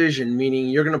inter-division, meaning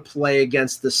you're going to play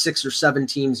against the 6 or 7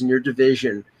 teams in your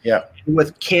division. Yeah.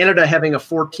 With Canada having a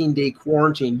 14-day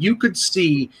quarantine, you could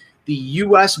see the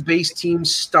U.S.-based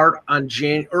teams start on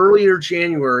earlier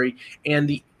January and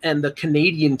the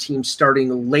Canadian teams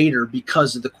starting later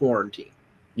because of the quarantine.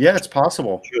 Yeah, it's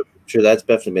possible. True. That's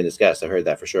definitely been discussed. I heard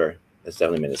that for sure. That's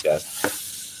definitely been discussed.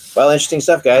 Well, interesting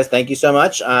stuff, guys. Thank you so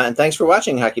much. And thanks for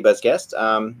watching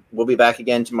HockeyBuzzCast. We'll be back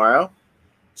again tomorrow.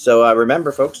 So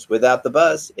remember, folks, without the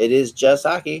buzz, it is just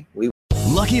hockey.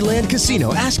 Lucky Land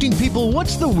Casino, asking people,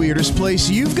 what's the weirdest place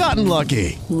you've gotten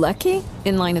lucky? Lucky?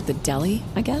 In line at the deli,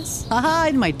 I guess? Aha,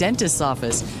 in my dentist's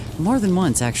office. More than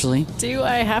once, actually. Do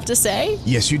I have to say?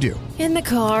 Yes, you do. In the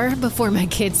car before my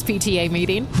kids' PTA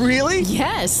meeting. Really?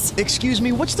 Yes. Excuse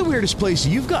me, what's the weirdest place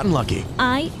you've gotten lucky?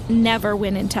 I never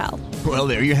win and tell. Well,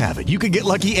 there you have it. You can get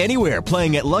lucky anywhere,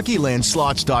 playing at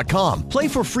LuckyLandSlots.com. Play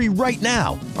for free right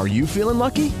now. Are you feeling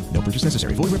lucky? No purchase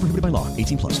necessary. Void where prohibited by law.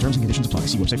 18+. Terms and conditions apply.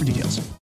 See website for details.